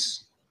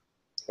Swedes,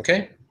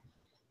 okay?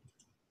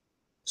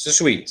 It's the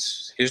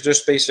Swedes. Here's their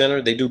Space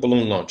Center. They do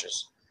balloon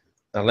launches.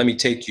 Now let me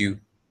take you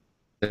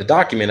the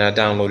document I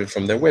downloaded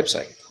from their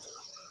website.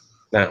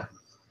 Now,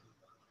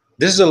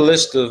 this is a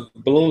list of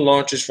balloon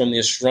launches from the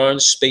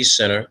Esrange Space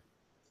Center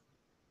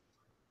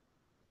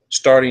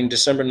starting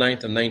December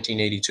 9th of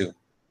 1982.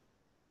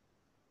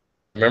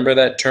 Remember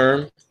that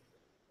term,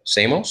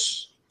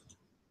 SAMOS?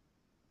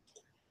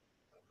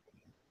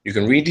 You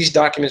can read these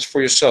documents for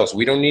yourselves.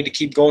 We don't need to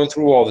keep going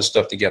through all this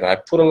stuff together. I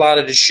put a lot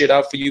of this shit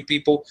out for you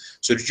people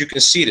so that you can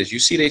see this. You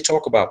see they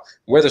talk about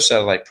weather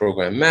satellite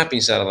program,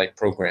 mapping satellite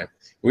program,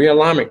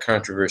 realignment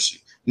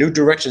controversy, new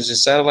directions in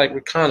satellite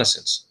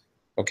reconnaissance,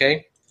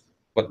 okay?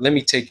 But let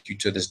me take you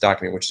to this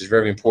document, which is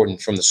very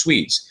important, from the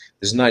Swedes.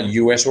 This is not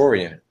US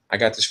oriented. I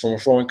got this from a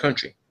foreign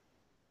country,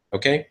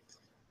 okay?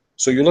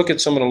 So you look at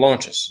some of the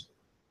launches.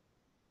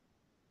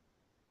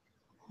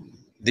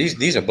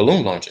 These are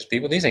balloon launches,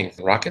 people. These ain't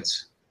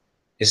rockets.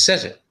 It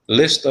says it,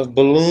 list of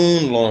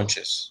balloon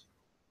launches.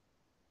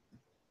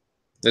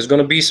 There's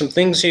going to be some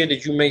things here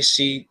that you may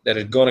see that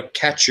are going to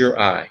catch your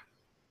eye,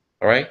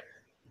 all right?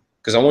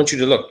 Because I want you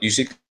to look. You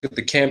see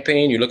the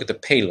campaign, you look at the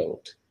payload,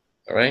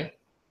 all right?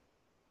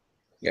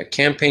 You got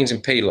campaigns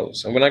and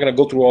payloads. And we're not going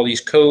to go through all these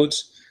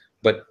codes,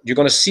 but you're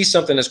going to see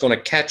something that's going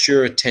to catch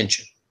your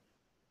attention,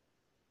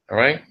 all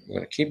right? We're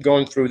going to keep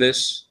going through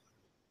this,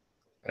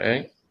 all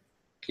right?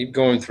 Keep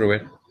going through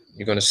it.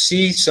 You're going to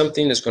see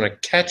something that's going to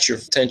catch your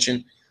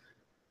attention,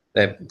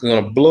 that's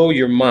going to blow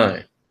your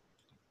mind.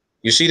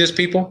 You see this,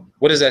 people?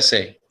 What does that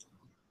say?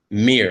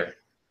 Mir.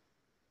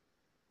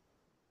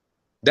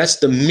 That's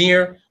the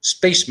Mir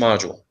space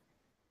module.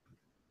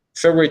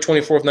 February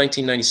 24th,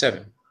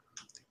 1997.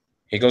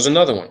 Here goes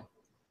another one.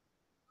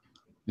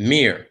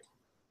 Mir.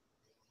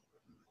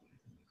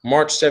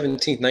 March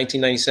 17th,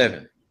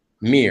 1997.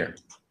 Mir.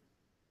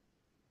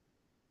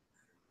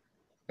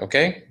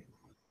 Okay?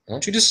 I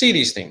want you to see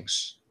these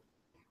things.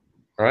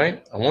 All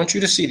right? I want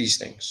you to see these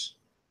things.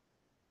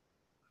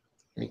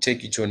 Let me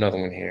take you to another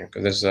one here,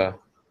 because there's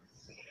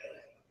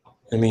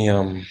let me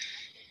hang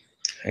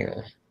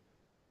on.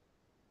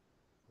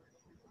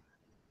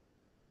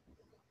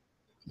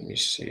 Let me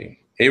see.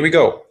 Here we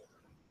go.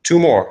 Two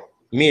more.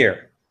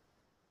 Mir.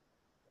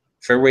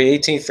 February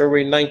 18th,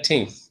 February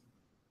 19th,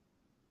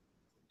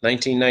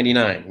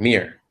 1999.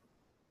 Mir.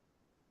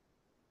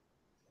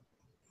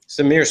 It's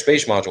the Mir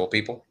space module,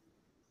 people,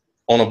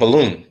 on a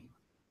balloon.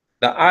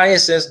 The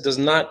ISS does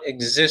not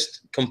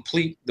exist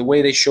complete the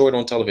way they show it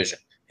on television.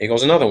 Here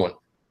goes another one.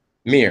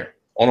 Mir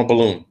on a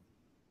balloon.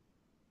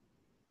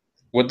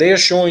 What they are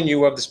showing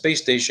you of the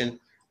space station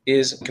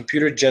is a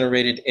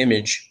computer-generated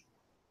image.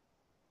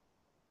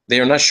 They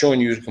are not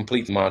showing you the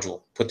complete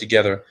module put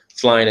together,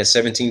 flying at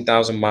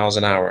 17,000 miles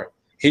an hour.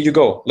 Here you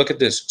go. Look at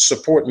this.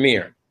 Support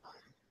Mir.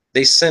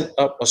 They sent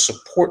up a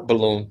support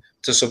balloon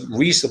to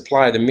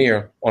resupply the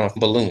Mir on a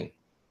balloon.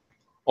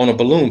 On a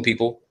balloon,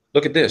 people.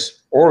 Look at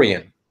this.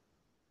 Orion.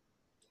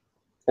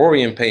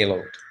 Orion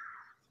payload.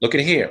 Look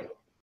at here.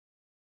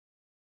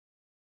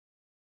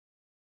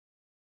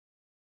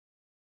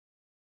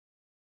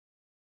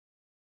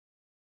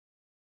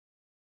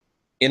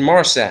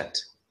 Inmarsat.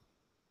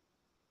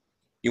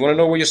 You want to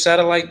know where your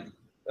satellite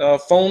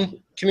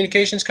phone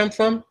communications come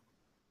from?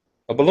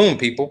 A balloon,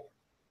 people.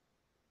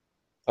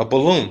 A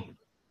balloon.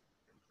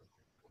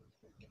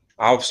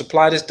 I'll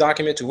supply this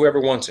document to whoever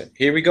wants it.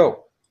 Here we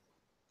go.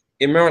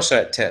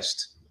 Inmarsat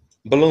test.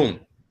 Balloon.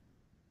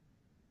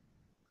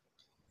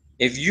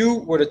 If you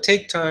were to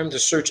take time to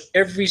search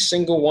every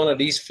single one of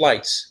these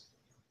flights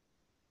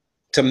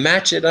to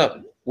match it up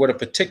with a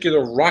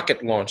particular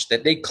rocket launch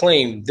that they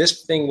claim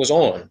this thing was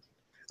on,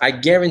 I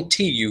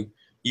guarantee you,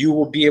 you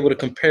will be able to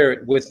compare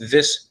it with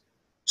this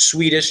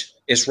Swedish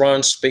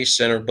Esran Space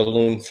Center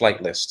balloon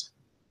flight list.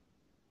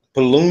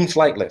 Balloon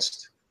flight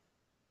list.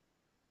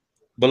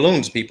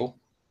 Balloons, people.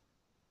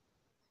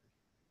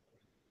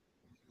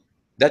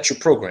 That's your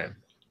program.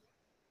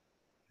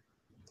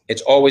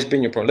 It's always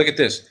been your program. Look at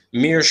this.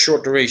 Mir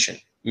short duration.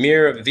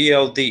 Mir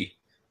VLD.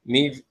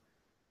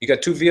 You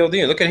got two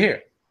VLD. Look at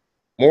here.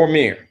 More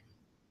Mir.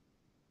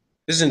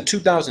 This is in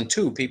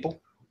 2002,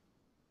 people.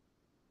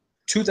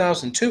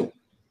 2002.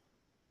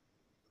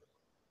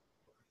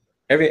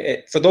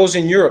 For those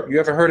in Europe, you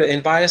ever heard of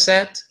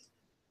Enviasat?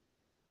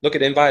 Look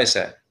at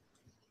Enviasat.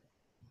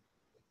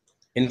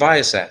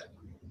 Enviasat.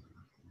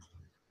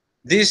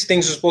 These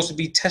things are supposed to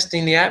be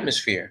testing the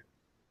atmosphere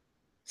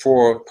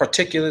for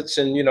particulates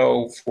and, you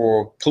know,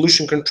 for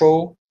pollution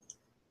control.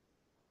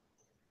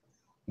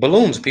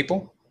 Balloons,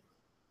 people.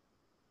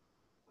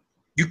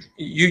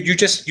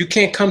 You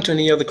can't come to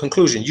any other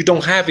conclusion. You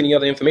don't have any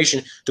other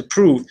information to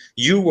prove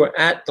you were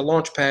at the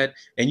launch pad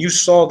and you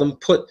saw them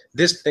put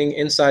this thing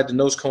inside the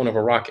nose cone of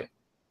a rocket.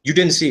 You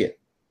didn't see it.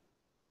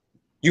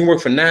 You can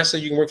work for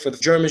NASA, you can work for the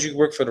Germans, you can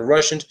work for the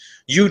Russians.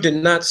 You did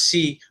not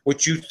see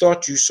what you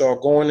thought you saw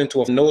going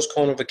into a nose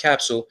cone of a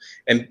capsule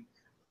and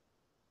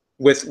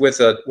with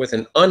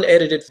an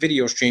unedited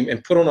video stream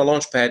and put on a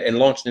launch pad and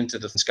launched into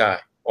the sky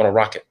on a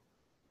rocket.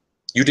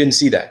 You didn't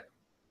see that.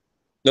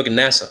 Look at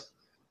NASA.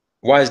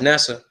 Why is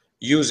NASA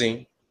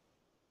using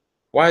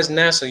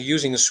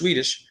the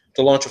Swedish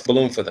to launch a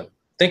balloon for them?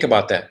 Think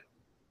about that.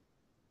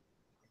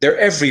 They're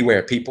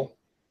everywhere, people.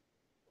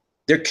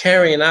 They're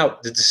carrying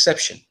out the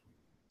deception,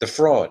 the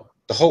fraud,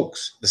 the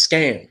hoax, the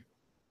scam,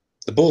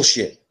 the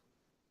bullshit.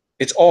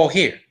 It's all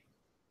here.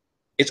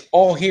 It's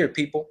all here,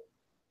 people.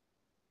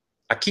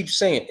 I keep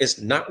saying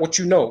it's not what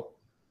you know,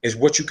 it's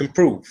what you can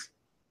prove.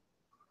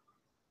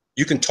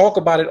 You can talk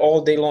about it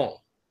all day long.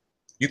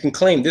 You can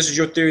claim this is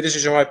your theory, this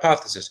is your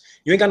hypothesis.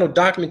 You ain't got no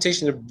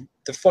documentation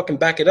to fucking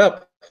back it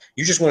up.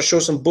 You just want to show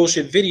some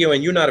bullshit video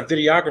and you're not a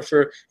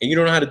videographer and you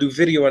don't know how to do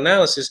video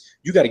analysis.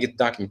 You got to get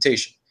the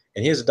documentation.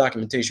 And here's the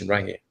documentation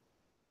right here.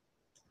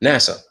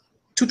 NASA,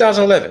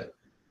 2011,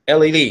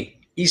 LED,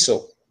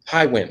 ESO,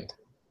 high wind.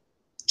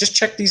 Just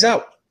check these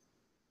out.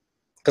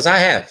 Because I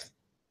have.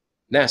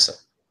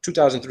 NASA,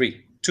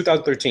 2003,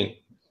 2013,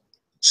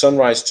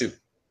 Sunrise 2.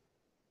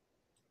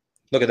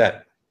 Look at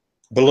that.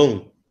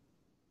 Balloon.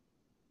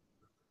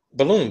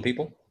 Balloon,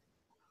 people.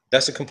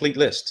 That's a complete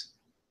list.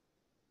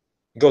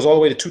 It goes all the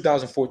way to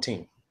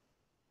 2014.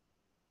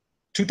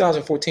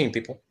 2014,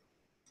 people.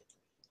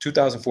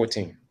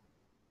 2014.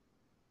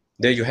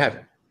 There you have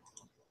it.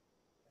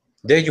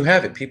 There you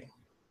have it, people.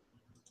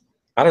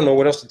 I don't know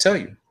what else to tell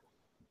you.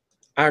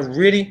 I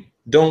really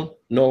don't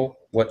know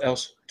what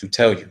else to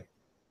tell you.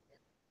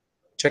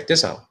 Check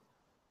this out.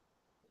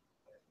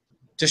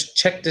 Just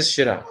check this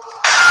shit out.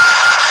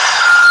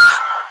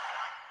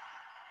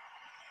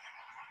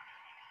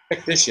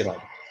 Check this shit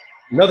out.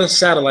 Another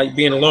satellite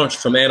being launched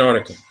from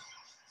Antarctica.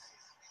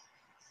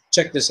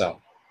 Check this out.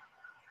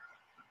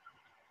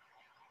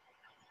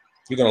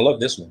 You're going to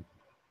love this one.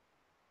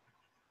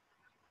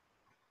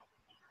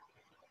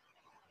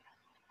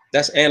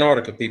 That's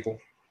Antarctica, people.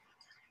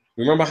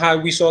 Remember how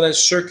we saw that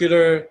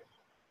circular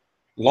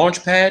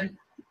launch pad?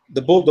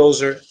 The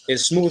bulldozer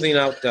is smoothing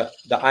out the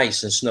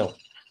ice and snow.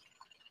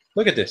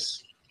 Look at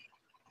this.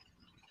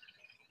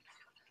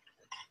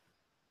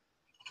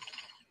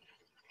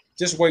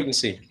 Just wait and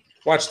see.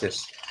 Watch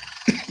this.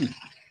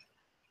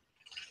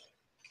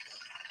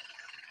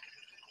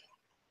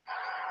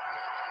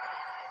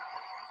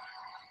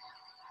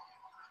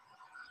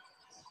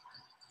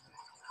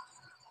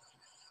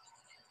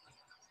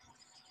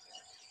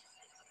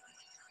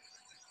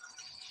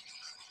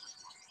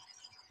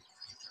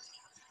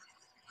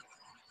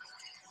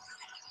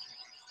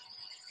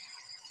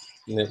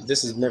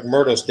 This is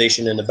McMurdo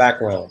Station in the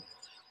background.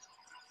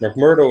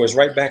 McMurdo is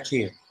right back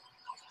here.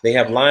 They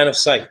have line of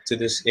sight to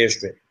this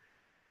airstrip.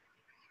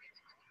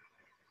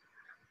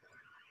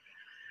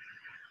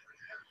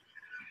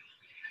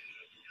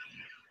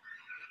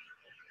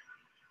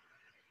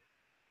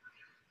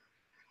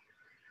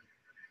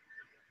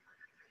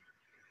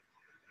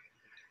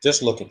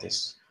 Just look at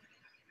this.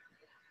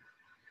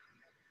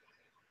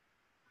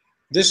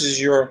 This is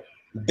your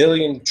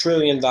billion,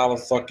 trillion dollar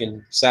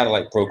fucking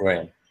satellite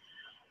program.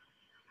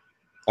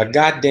 A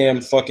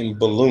goddamn fucking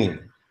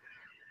balloon.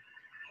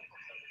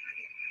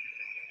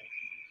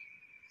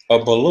 A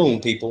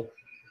balloon, people.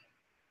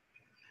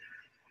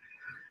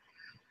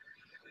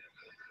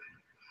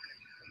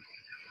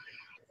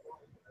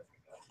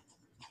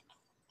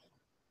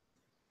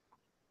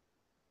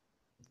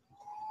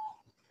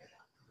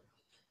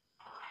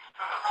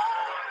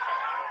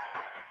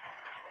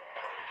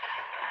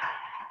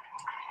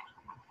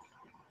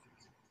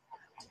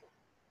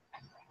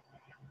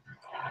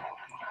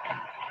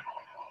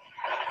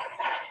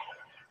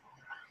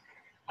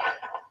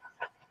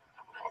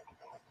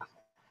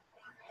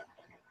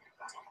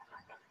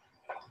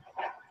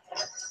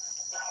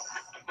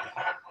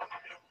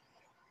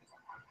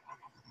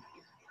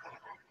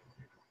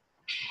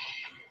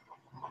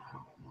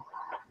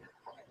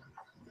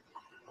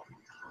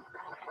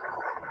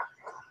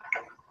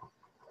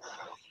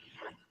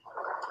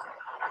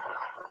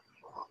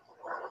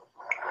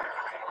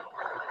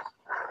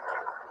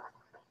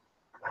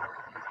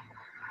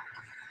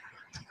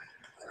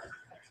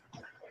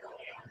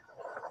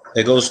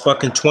 There goes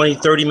fucking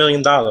 $20-30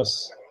 million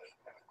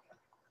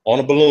on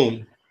a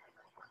balloon.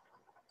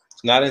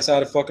 It's not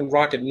inside a fucking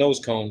rocket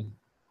nose cone.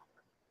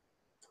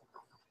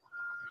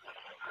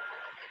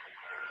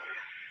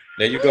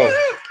 There you go.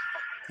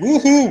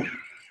 Woohoo!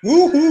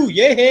 Woohoo!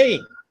 Yay!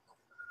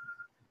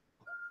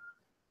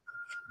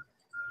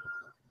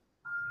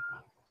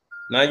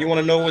 Now you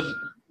want to know what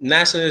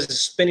NASA is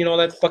spending all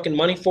that fucking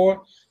money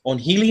for? On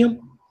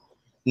helium?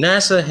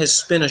 NASA has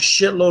spent a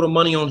shitload of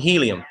money on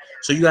helium.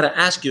 So you got to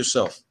ask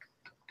yourself,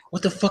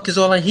 what the fuck is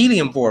all that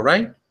helium for,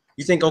 right?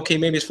 You think, okay,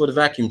 maybe it's for the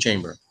vacuum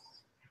chamber.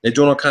 They're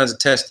doing all kinds of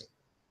testing.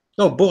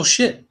 No,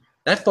 bullshit.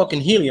 That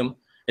fucking helium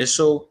is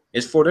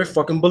for their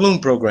fucking balloon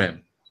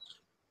program.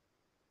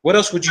 What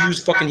else would you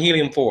use fucking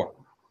helium for?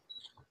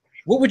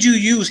 What would you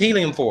use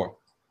helium for?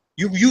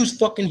 You use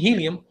fucking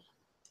helium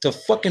to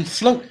fucking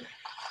float.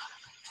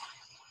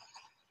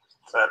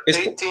 It's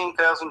at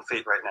 18,000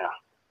 feet right now.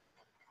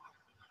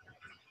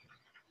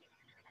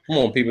 Come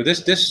on, people.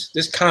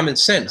 This common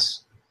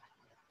sense.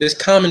 This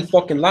common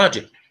fucking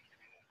logic.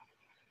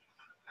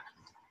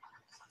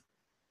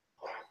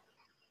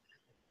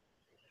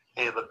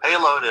 Okay, the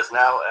payload is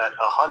now at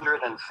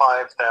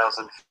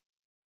 105,000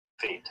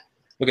 feet.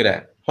 Look at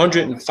that.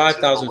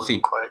 105,000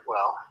 feet. Quite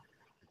well,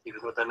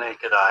 even with the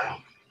naked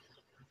eye.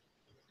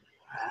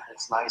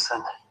 It's nice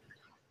and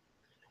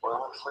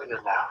well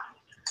inflated now.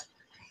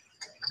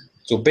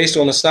 So based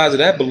on the size of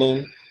that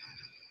balloon,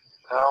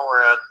 well,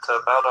 we're at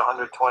about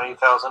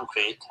 120,000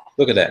 feet.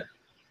 Look at that.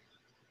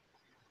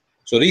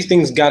 So these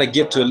things got to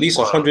get to at least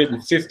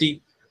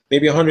 150,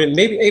 maybe 100,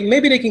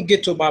 maybe they can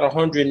get to about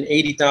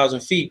 180,000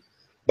 feet.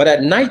 But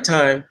at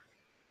nighttime,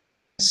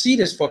 see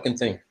this fucking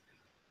thing.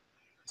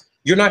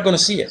 You're not going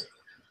to see it.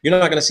 You're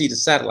not going to see the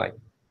satellite.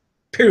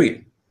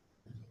 Period.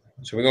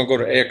 So we're going to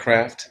go to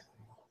aircraft.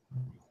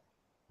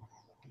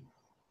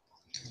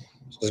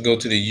 So let's go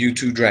to the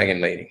U2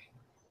 Dragon Lady.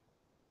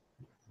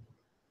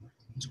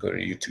 Let's go to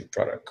U2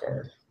 product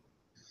card.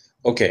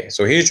 Okay,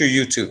 so here's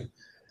your U2.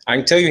 I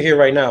can tell you here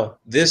right now,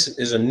 this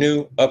is a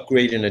new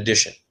upgraded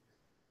edition.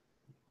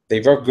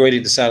 They've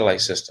upgraded the satellite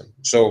system.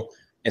 So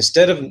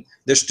instead of,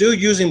 they're still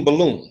using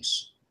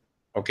balloons,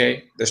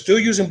 okay? They're still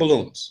using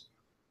balloons.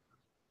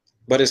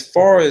 But as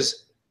far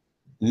as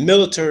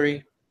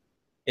military,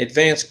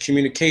 advanced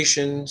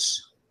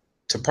communications,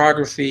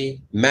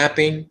 topography,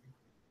 mapping,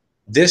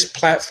 this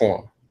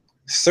platform,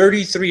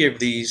 33 of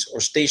these are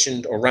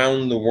stationed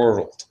around the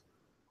world.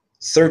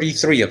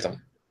 33 of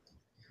them.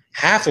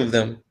 Half of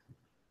them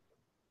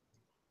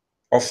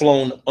are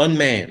flown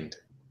unmanned.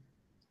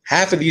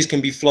 Half of these can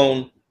be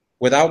flown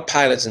without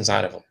pilots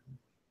inside of them.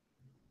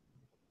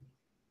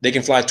 They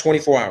can fly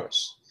 24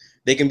 hours.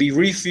 They can be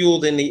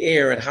refueled in the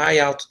air at high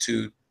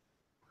altitude.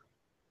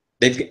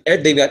 They've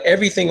got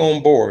everything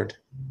on board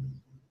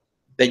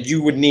that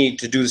you would need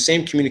to do the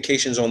same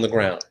communications on the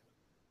ground.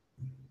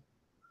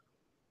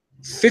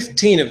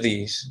 15 of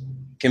these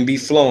can be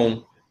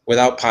flown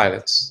without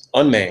pilots,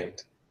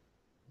 unmanned.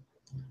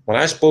 When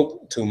I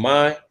spoke to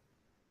my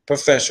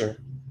professor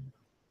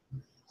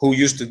who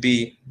used to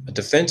be a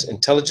Defense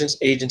Intelligence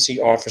Agency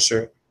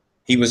officer.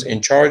 He was in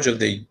charge of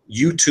the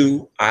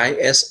U-2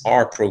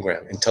 ISR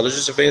program,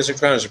 Intelligence Surveillance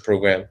Reconnaissance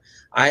Program.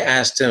 I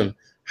asked him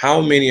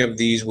how many of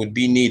these would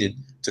be needed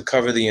to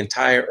cover the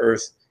entire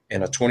Earth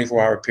in a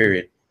 24-hour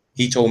period.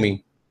 He told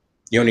me,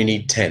 you only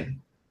need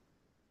 10.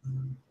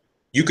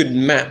 You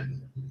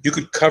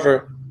could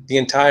cover the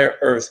entire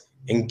Earth.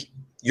 And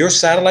your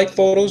satellite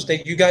photos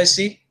that you guys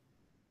see,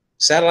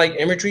 satellite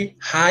imagery,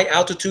 high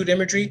altitude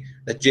imagery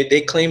that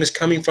they claim is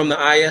coming from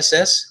the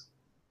ISS,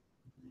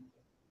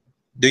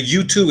 the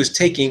U-2 is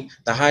taking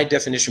the high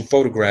definition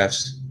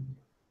photographs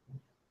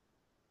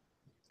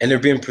and they're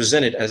being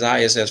presented as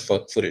ISS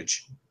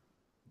footage.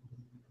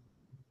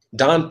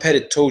 Don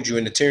Pettit told you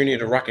in the tyranny of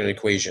the rocket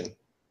equation,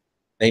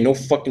 there ain't no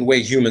fucking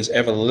way humans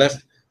ever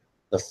left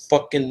the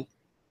fucking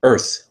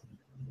Earth.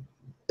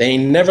 They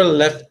ain't never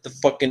left the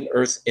fucking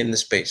Earth in the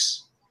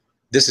space.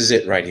 This is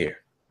it right here.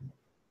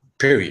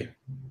 Period.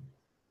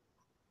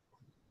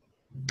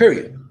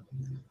 Period.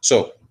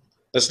 So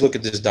let's look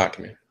at this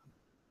document.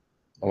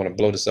 I want to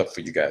blow this up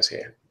for you guys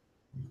here.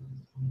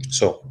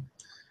 So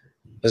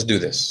let's do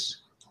this.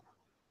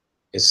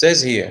 It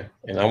says here,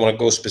 and I want to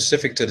go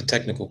specific to the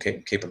technical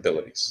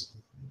capabilities.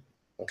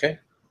 Okay?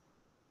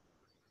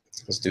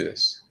 Let's do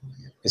this.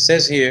 It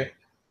says here,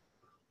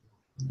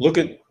 look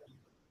at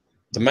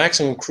the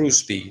maximum cruise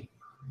speed.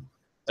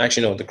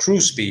 Actually, no, the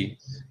cruise speed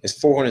is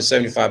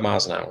 475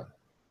 miles an hour.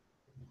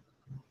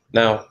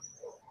 Now,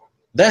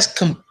 that's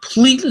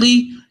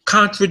completely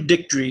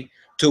contradictory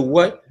to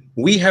what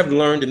we have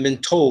learned and been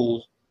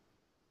told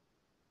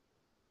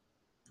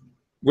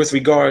with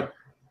regard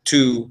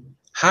to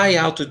high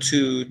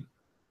altitude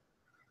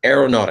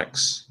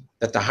aeronautics,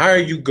 that the higher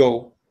you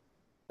go,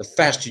 the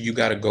faster you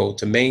got to go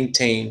to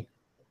maintain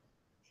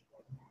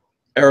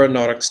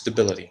aeronautic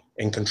stability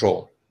and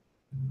control.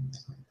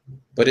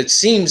 But it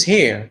seems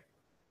here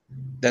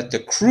that the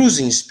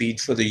cruising speed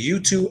for the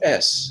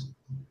U-2S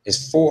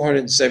is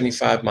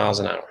 475 miles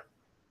an hour.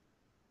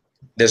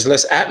 There's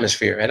less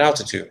atmosphere at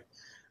altitude.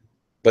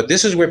 But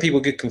this is where people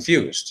get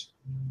confused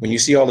when you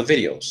see all the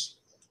videos.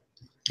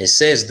 It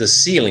says the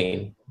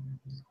ceiling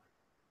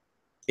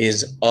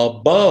is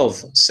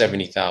above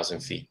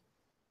 70,000 feet.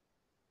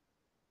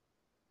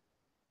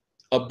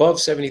 Above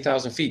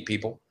 70,000 feet,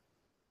 people.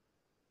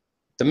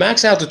 The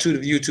max altitude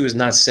of U-2 is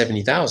not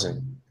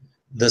 70,000.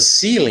 The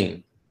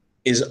ceiling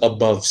is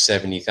above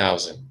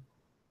 70,000.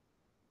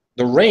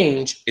 The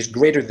range is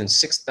greater than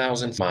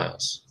 6,000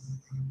 miles.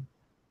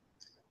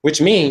 Which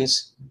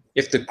means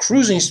if the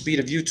cruising speed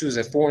of U-2 is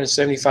at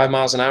 475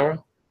 miles an hour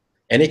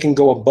and it can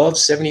go above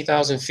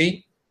 70,000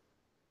 feet,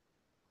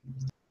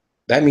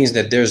 that means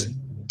that there's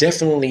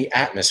definitely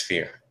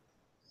atmosphere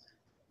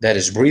that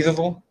is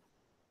breathable.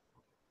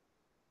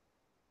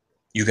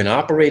 You can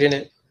operate in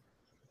it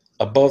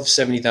above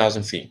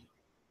 70,000 feet.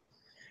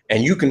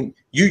 And you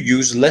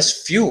use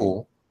less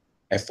fuel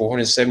at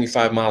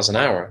 475 miles an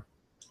hour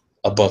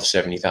above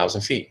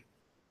 70,000 feet.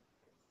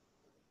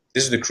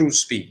 This is the cruise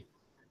speed.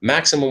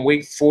 Maximum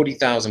weight,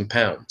 40,000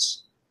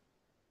 pounds.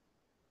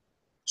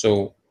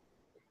 So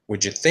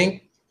would you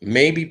think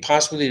maybe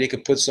possibly they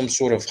could put some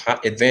sort of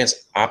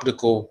advanced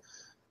optical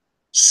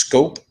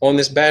scope on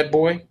this bad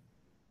boy?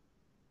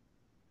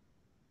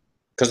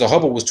 Because the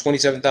Hubble was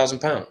 27,000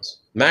 pounds.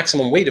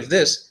 Maximum weight of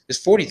this is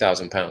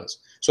 40,000 pounds.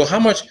 So how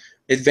much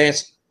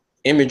advanced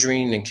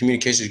imaging and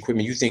communications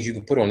equipment you think you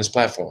can put on this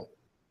platform?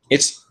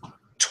 It's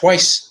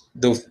twice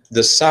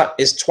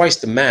it's twice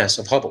the mass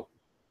of Hubble,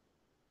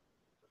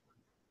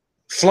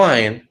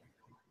 flying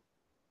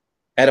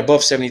at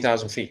above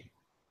 70,000 feet.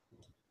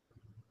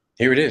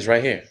 Here it is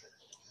right here.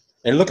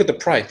 And look at the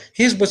price.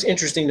 Here's what's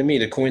interesting to me,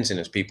 the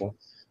coincidence, people.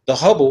 The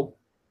Hubble,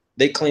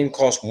 they claim,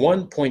 cost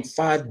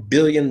 $1.5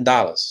 billion.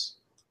 The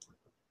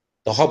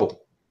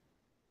Hubble,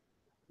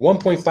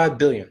 1.5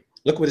 billion.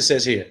 Look what it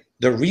says here.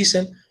 The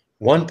recent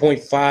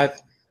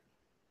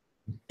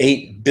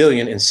 1.58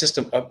 billion in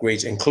system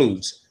upgrades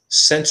includes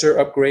sensor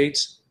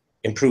upgrades,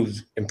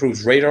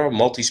 improves radar,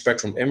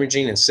 multi-spectrum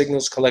imaging and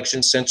signals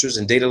collection, sensors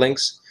and data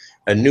links,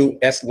 a new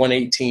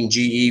F-118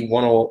 GE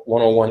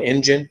 101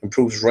 engine,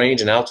 improves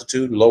range and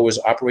altitude, lowers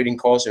operating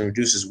costs and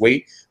reduces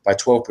weight by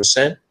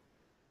 12%.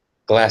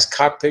 Glass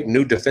cockpit,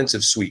 new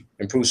defensive suite,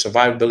 improves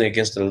survivability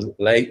against the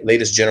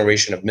latest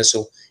generation of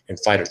missile and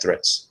fighter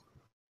threats.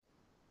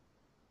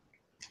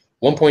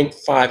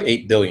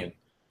 1.58 billion.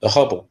 The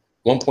Hubble,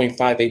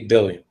 1.58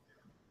 billion.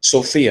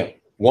 Sophia,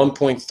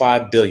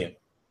 1.5 billion.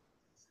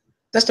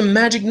 That's the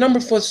magic number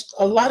for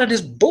a lot of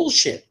this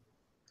bullshit.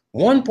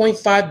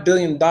 $1.5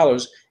 billion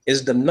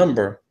is the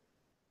number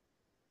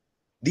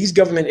these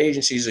government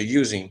agencies are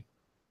using.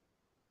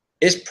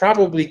 It's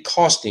probably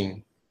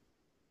costing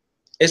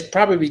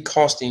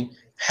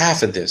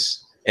half of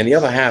this, and the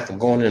other half are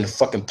going in the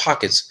fucking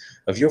pockets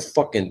of your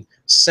fucking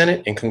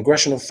Senate and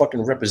congressional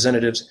fucking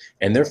representatives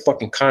and their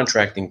fucking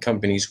contracting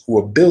companies who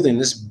are building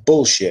this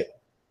bullshit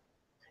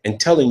and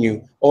telling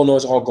you, oh no,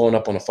 it's all going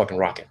up on a fucking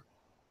rocket.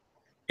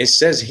 It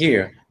says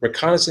here,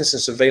 reconnaissance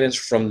and surveillance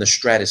from the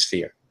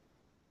stratosphere.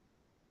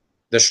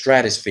 The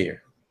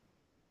stratosphere.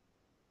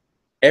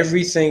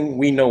 Everything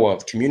we know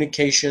of,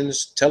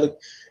 communications,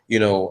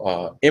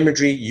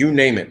 imagery, you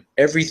name it,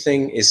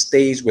 everything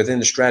stays within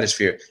the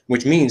stratosphere,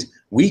 which means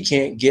we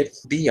can't get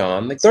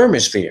beyond the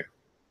thermosphere.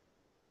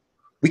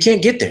 We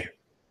can't get there.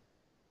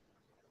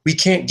 We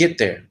can't get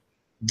there.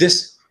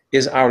 This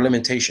is our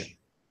limitation.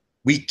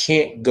 We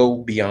can't go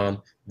beyond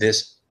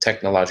this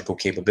technological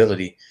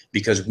capability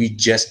because we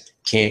just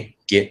can't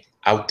get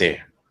out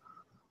there.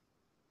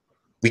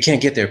 We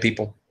can't get there,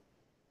 people.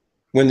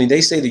 When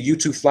they say the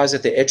U2 flies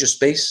at the edge of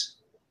space,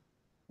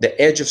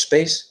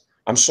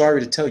 I'm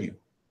sorry to tell you,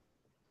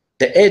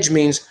 the edge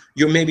means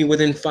you're maybe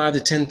within 5 to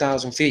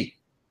 10,000 feet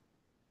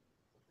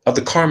of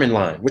the Kármán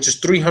line, which is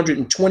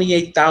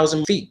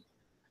 328,000 feet.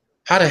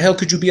 How the hell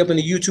could you be up in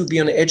the U2, be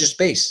on the edge of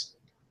space?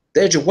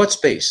 The edge of what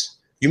space?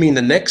 You mean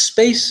the next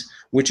space,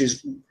 which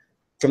is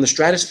from the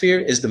stratosphere,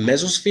 is the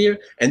mesosphere,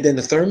 and then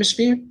the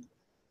thermosphere?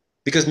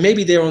 Because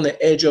maybe they're on the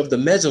edge of the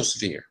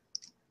mesosphere.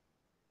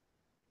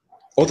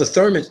 Or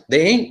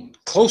they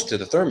ain't close to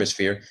the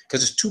thermosphere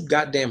because it's too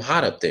goddamn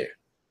hot up there.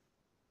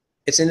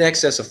 It's in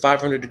excess of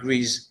 500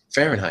 degrees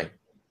Fahrenheit.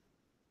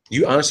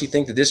 You honestly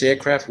think that this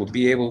aircraft will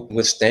be able to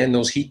withstand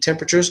those heat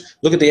temperatures?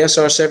 Look at the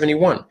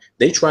SR-71.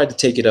 They tried to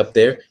take it up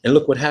there, and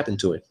look what happened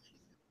to it.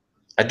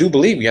 I do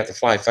believe you have to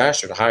fly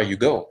faster the higher you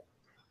go,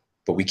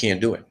 but we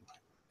can't do it.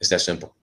 It's that simple.